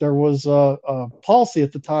War, there was a policy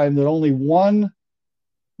at the time that only one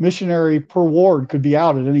missionary per ward could be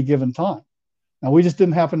out at any given time. Now, we just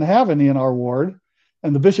didn't happen to have any in our ward.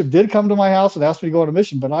 And the bishop did come to my house and asked me to go on a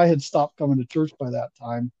mission, but I had stopped coming to church by that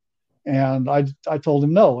time. And I told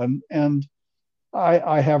him no. And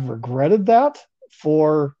I have regretted that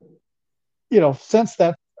for, since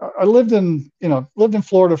that. I lived in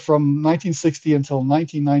Florida from 1960 until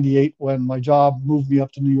 1998, when my job moved me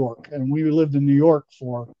up to New York. And we lived in New York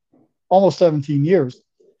for almost 17 years.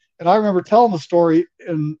 And I remember telling the story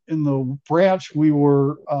in the branch we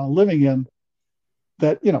were living in,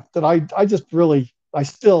 that I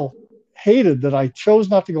still hated that I chose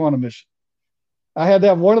not to go on a mission. I had to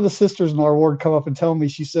have one of the sisters in our ward come up and tell me,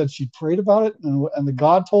 she said she prayed about it, and the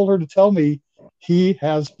God told her to tell me he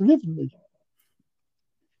has forgiven me.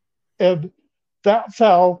 And that's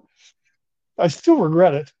how I still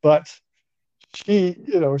regret it, but she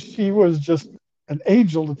was just an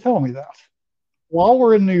angel to tell me that. While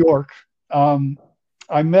we're in New York, um,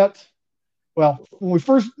 I met, well, when we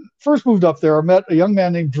first moved up there, I met a young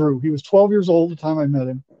man named Drew. He was 12 years old at the time I met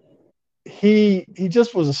him. He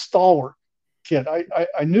just was a stalwart kid.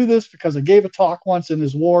 I knew this because I gave a talk once in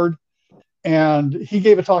his ward, and he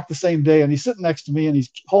gave a talk the same day, and he's sitting next to me, and he's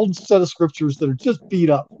holding a set of scriptures that are just beat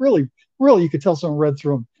up. Really, really, you could tell someone read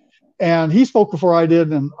through them. And he spoke before I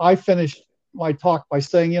did, and I finished my talk by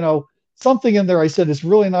saying, something in there. I said, it's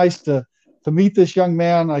really nice to meet this young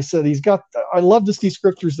man. I said, I love to see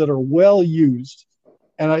scriptures that are well used.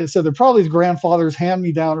 And I said, they're probably his grandfather's hand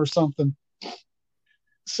me down or something.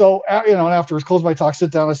 So, and afterwards, close my talk,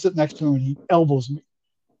 sit down. I sit next to him, and he elbows me.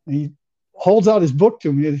 And he holds out his book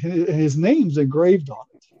to me, and his name's engraved on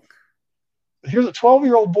it. Here's a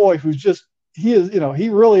 12-year-old boy who's he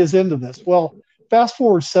really is into this. Well, fast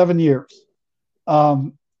forward 7 years,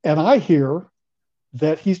 and I hear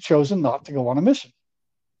that he's chosen not to go on a mission.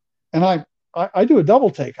 And I do a double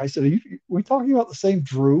take. I said, are we talking about the same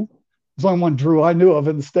Drew? There's only one Drew I knew of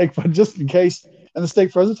in the stake, but just in case. And the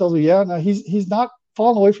stake president tells me, yeah, no, he's not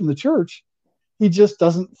fallen away from the church. He just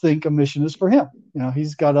doesn't think a mission is for him.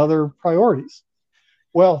 He's got other priorities.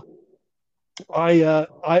 Well,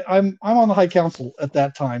 I'm on the high council at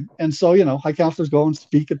that time, and so high councilors go and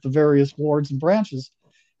speak at the various wards and branches,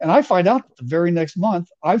 and I find out that the very next month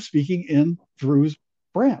I'm speaking in Drew's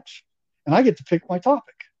branch, and I get to pick my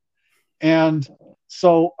topic. And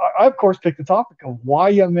so I of course picked the topic of why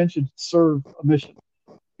young men should serve a mission,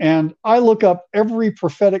 and I look up every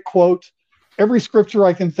prophetic quote, every scripture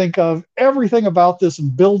I can think of, everything about this,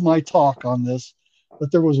 and build my talk on this.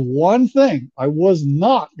 But there was one thing I was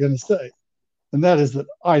not going to say, and that is that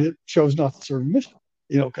I chose not to serve a mission,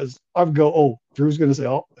 because I would go, oh, Drew's going to say,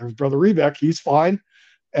 oh, there's Brother Rebeck, he's fine,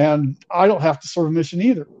 and I don't have to serve a mission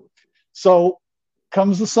either. So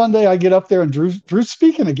comes the Sunday, I get up there, and Drew's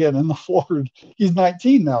speaking again in the ward. He's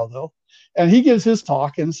 19 now, though, and he gives his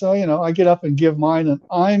talk, and so I get up and give mine, and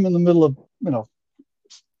I'm in the middle of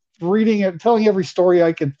reading it, telling every story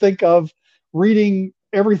I could think of, reading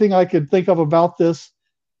everything I could think of about this,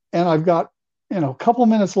 and I've got a couple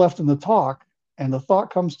minutes left in the talk. And the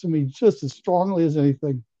thought comes to me just as strongly as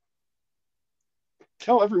anything.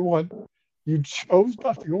 Tell everyone you chose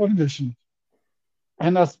not to go on a mission.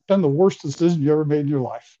 And that's been the worst decision you ever made in your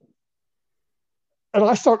life. And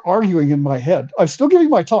I start arguing in my head. I'm still giving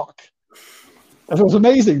my talk. And it was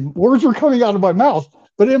amazing. Words were coming out of my mouth.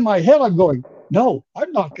 But in my head, I'm going, no,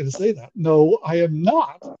 I'm not going to say that. No, I am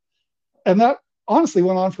not. And that honestly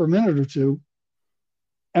went on for a minute or two.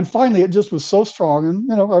 And finally, it just was so strong.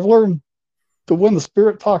 And, I've learned that when the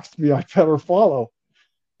Spirit talks to me, I better follow.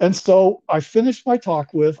 And so I finished my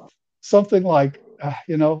talk with something like,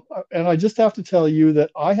 and I just have to tell you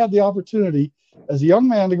that I had the opportunity as a young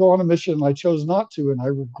man to go on a mission, and I chose not to, and I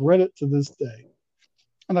regret it to this day.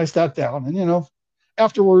 And I sat down, and,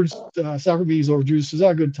 afterwards, soccer meetings over, Drew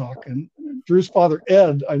says, good talk. And Drew's father,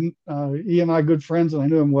 Ed, he and I good friends, and I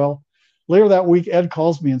knew him well. Later that week, Ed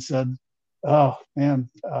calls me and said, oh, man,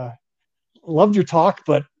 loved your talk,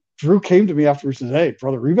 but Drew came to me afterwards and said, hey,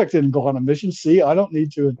 Brother Rebeck didn't go on a mission. See, I don't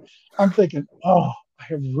need to. And I'm thinking, oh, I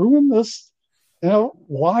have ruined this.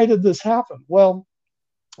 Why did this happen? Well,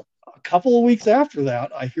 a couple of weeks after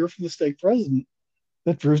that, I hear from the stake president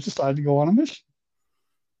that Drew's decided to go on a mission.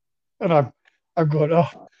 And I'm going,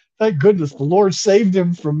 oh, thank goodness the Lord saved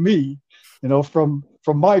him from me, from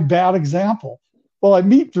my bad example. Well, I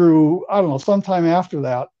meet Drew, I don't know, sometime after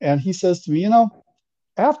that. And he says to me,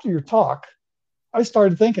 after your talk, I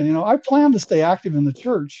started thinking, I plan to stay active in the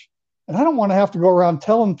church, and I don't want to have to go around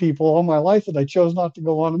telling people all my life that I chose not to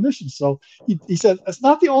go on a mission. So he said, that's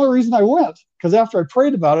not the only reason I went, because after I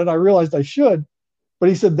prayed about it, I realized I should. But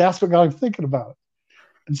he said, that's what got him thinking about it.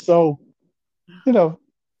 And so,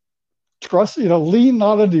 trust, lean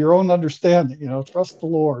not into your own understanding, trust the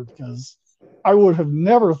Lord, because I would have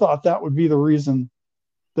never thought that would be the reason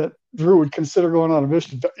that Drew would consider going on a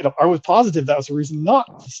mission. I was positive that was the reason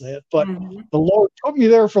not to say it, but the Lord put me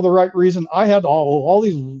there for the right reason. I had all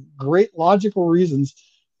these great logical reasons,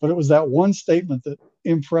 but it was that one statement that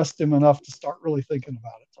impressed him enough to start really thinking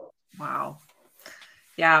about it. Wow.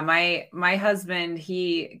 Yeah, my husband,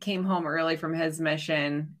 he came home early from his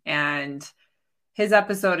mission, and his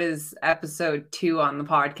episode is episode 2 on the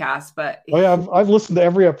podcast, but I've listened to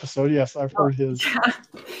every episode. Yes, I've heard his. Yeah.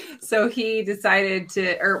 So he decided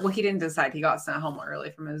he didn't decide. He got sent home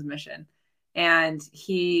early from his mission, and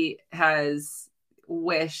he has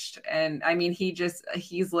wished, and I mean,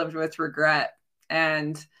 he's lived with regret.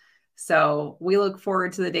 And So we look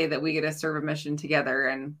forward to the day that we get to serve a mission together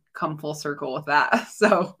and come full circle with that.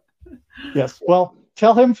 So Yes. Well,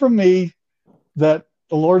 tell him from me that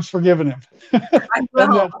the Lord's forgiven him, I and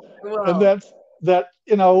will. that I and will. that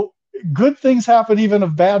good things happen even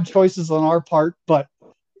of bad choices on our part. But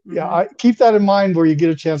yeah, Mm-hmm. I keep that in mind where you get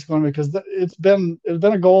a chance going, because it's been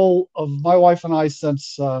a goal of my wife and I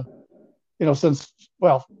since since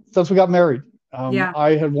since we got married. Yeah.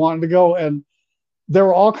 I had wanted to go, and there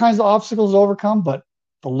were all kinds of obstacles to overcome, but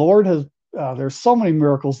the Lord has. There's so many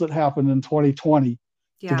miracles that happened in 2020 to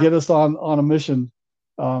Yeah. get us on a mission.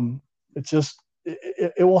 Um, it just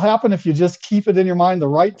it will happen if you just keep it in your mind. The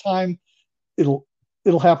right time, it'll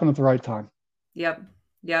it'll happen at the right time. Yep.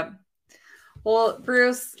 Yep. Well,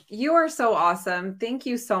 Bruce, you are so awesome. Thank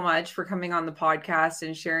you so much for coming on the podcast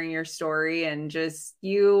and sharing your story. And just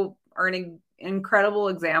you are an incredible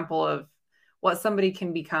example of what somebody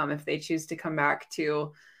can become if they choose to come back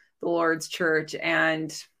to the Lord's church.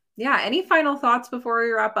 And yeah, any final thoughts before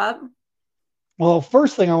we wrap up? Well,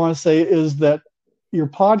 first thing I want to say is that your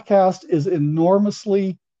podcast is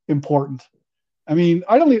enormously important. I mean,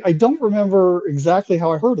 I don't remember exactly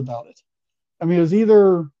how I heard about it. I mean, it was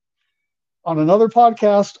either on another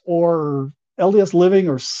podcast or LDS Living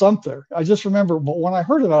or something. I just remember, but when I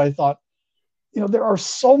heard about it, I thought, there are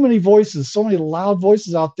so many voices, so many loud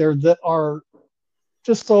voices out there that are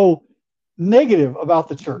just so negative about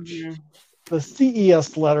the church. Mm-hmm. The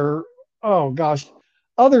CES letter, oh gosh,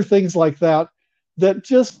 other things like that, that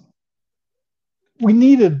just, we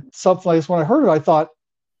needed something like this. When I heard it, I thought,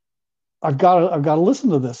 I've got to listen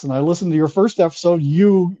to this. And I listened to your first episode,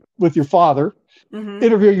 you with your father, Mm-hmm.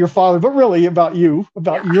 interviewing your father, but really about you,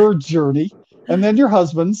 about Yeah. your journey, and then your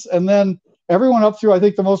husband's, and then everyone up through. I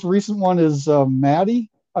think the most recent one is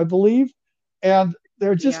Maddie, I believe, and there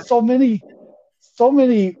are Yeah. just so many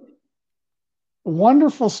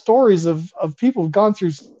wonderful stories of people who've gone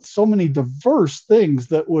through so many diverse things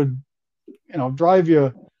that would drive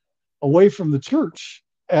you away from the church,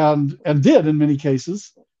 and did in many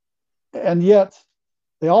cases, and yet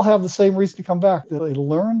they all have the same reason to come back. That they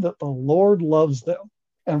learn that the Lord loves them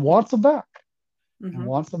and Yeah. wants them back, and Mm-hmm.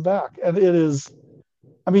 wants them back. And it is,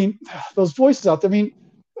 I mean, those voices out there. I mean,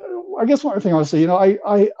 I guess one other thing I want to say,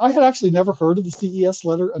 I had actually never heard of the CES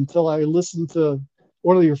letter until I listened to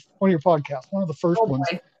one of your podcasts, one of the first Oh ones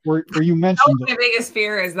boy. where you That was mentioned it. my biggest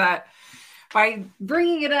fear, is that by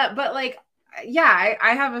bringing it up, but like, yeah,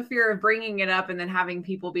 I have a fear of bringing it up and then having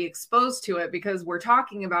people be exposed to it because we're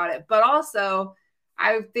talking about it. But also,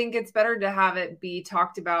 I think it's better to have it be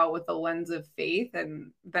talked about with the lens of faith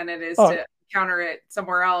and than it is Oh, to counter it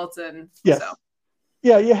somewhere else. And so, yes.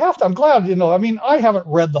 Yeah, you have to. I'm glad, I mean, I haven't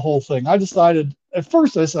read the whole thing. I decided at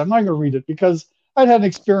first, I said, I'm not going to read it because I'd had an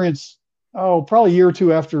experience, probably a year or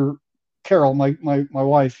two after Carol, my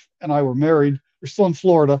wife, and I were married. We're still in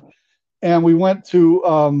Florida. And we went to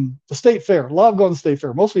the state fair. Love going to the state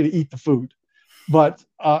fair, mostly to eat the food. But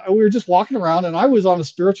we were just walking around, and I was on a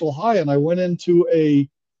spiritual high, and I went into a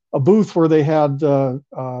booth where they had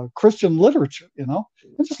Christian literature, and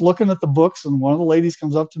just looking at the books. And one of the ladies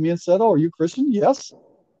comes up to me and said, "Oh, are you Christian?" "Yes."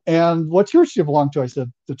 "And what church do you belong to?" I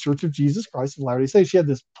said, "The Church of Jesus Christ of Latter-day Saints." She had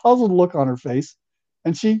this puzzled look on her face,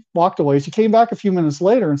 and she walked away. She came back a few minutes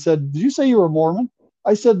later and said, "Did you say you were a Mormon?"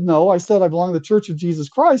 I said, "No." I said, "I belong to the Church of Jesus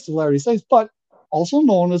Christ of Latter-day Saints, but also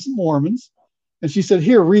known as Mormons." And she said,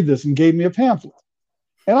 "Here, read this," and gave me a pamphlet.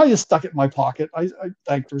 And I just stuck it in my pocket. I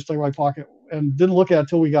thanked her, stuck it in my pocket, and didn't look at it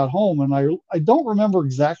until we got home. And I don't remember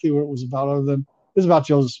exactly what it was about, other than it was about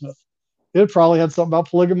Joseph Smith. It probably had something about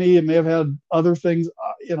polygamy. It may have had other things.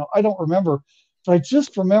 I don't remember. But I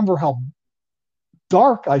just remember how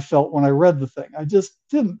dark I felt when I read the thing. I just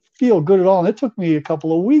didn't feel good at all. And it took me a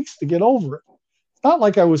couple of weeks to get over it. It's not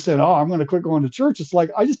like I was saying, "Oh, I'm going to quit going to church." It's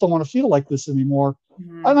like, I just don't want to feel like this anymore.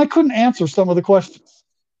 mm-hmm. And I couldn't answer some of the questions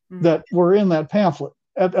Mm-hmm. that were in that pamphlet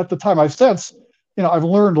at the time. I've since, I've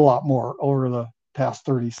learned a lot more over the past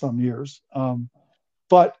 30 some years.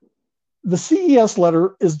 But the CES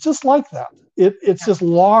letter is just like that. It's Yeah. just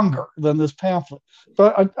longer than this pamphlet.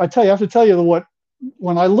 But I tell you, I have to tell you that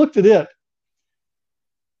when I looked at it,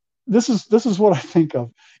 this is what I think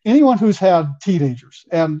of. Anyone who's had teenagers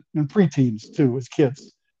and preteens too, as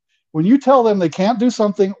kids, when you tell them they can't do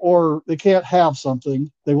something or they can't have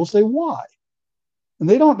something, they will say why. And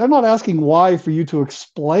they're not asking why for you to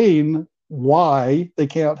explain why they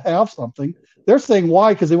can't have something. They're saying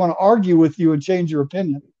why because they want to argue with you and change your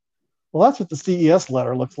opinion. Well, that's what the CES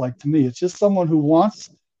letter looks like to me. It's just someone who wants,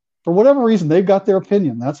 for whatever reason, they've got their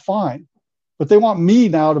opinion. That's fine. But they want me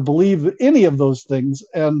now to believe any of those things.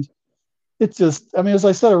 And it's just, I mean, as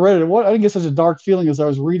I said, I read it. I didn't get such a dark feeling as I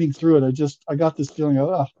was reading through it. I got this feeling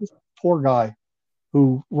of, poor guy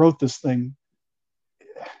who wrote this thing.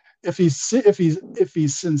 If he's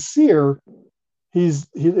sincere,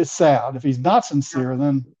 it's sad. If he's not sincere,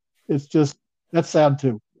 then it's just that's sad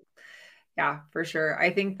too. Yeah, for sure.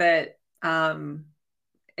 I think that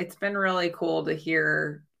it's been really cool to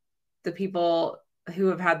hear the people who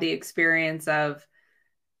have had the experience of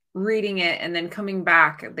reading it and then coming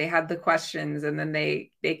back. They had the questions and then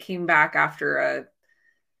they came back after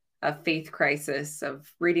a faith crisis of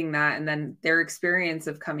reading that and then their experience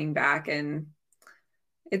of coming back. And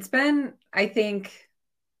it's been, I think,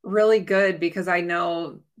 really good because I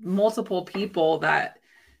know multiple people that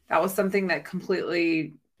was something that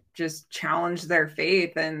completely just challenged their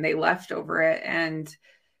faith and they left over it. And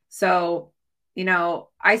so,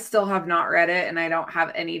 I still have not read it and I don't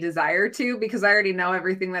have any desire to because I already know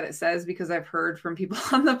everything that it says because I've heard from people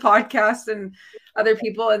on the podcast and other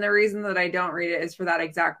people. And the reason that I don't read it is for that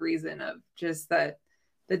exact reason of just that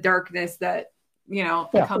the darkness that,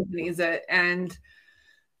 accompanies it. And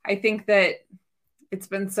I think that it's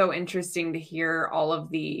been so interesting to hear all of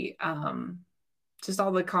the just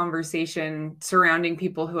all the conversation surrounding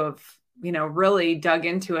people who have really dug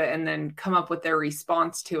into it and then come up with their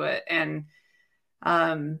response to it. And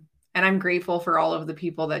I'm grateful for all of the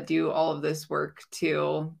people that do all of this work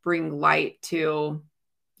to bring light to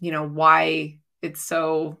why it's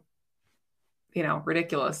so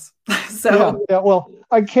ridiculous. So yeah. Well,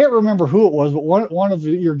 I can't remember who it was, but one of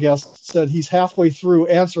your guests said he's halfway through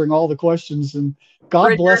answering all the questions, and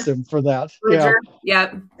God bless him for that. Bridger,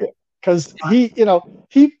 yeah, because he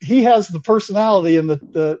has the personality and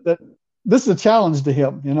that this is a challenge to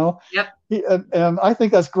him. Yep. And I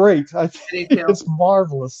think that's great. I think it's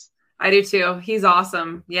marvelous. I do too. He's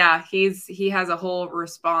awesome. Yeah, he has a whole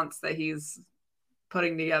response that he's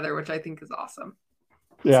putting together, which I think is awesome.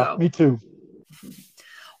 Yeah, me too.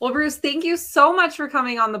 Well, Bruce, thank you so much for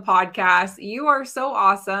coming on the podcast. You are so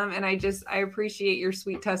awesome. And I appreciate your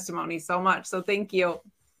sweet testimony so much. So thank you.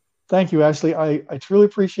 Thank you, Ashley. I truly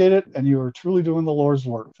appreciate it. And you are truly doing the Lord's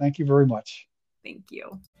work. Thank you very much. Thank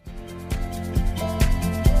you.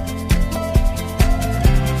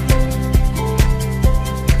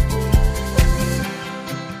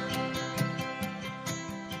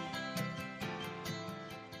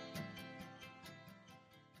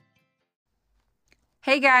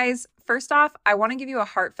 Hey guys, first off, I want to give you a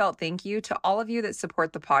heartfelt thank you to all of you that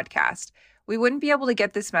support the podcast. We wouldn't be able to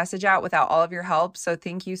get this message out without all of your help, so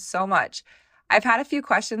thank you so much. I've had a few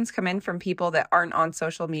questions come in from people that aren't on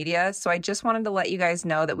social media, so I just wanted to let you guys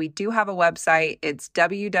know that we do have a website. It's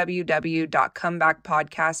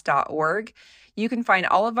www.comebackpodcast.org. You can find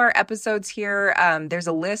all of our episodes here. There's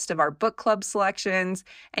a list of our book club selections,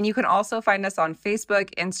 and you can also find us on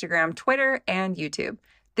Facebook, Instagram, Twitter, and YouTube.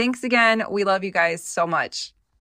 Thanks again. We love you guys so much.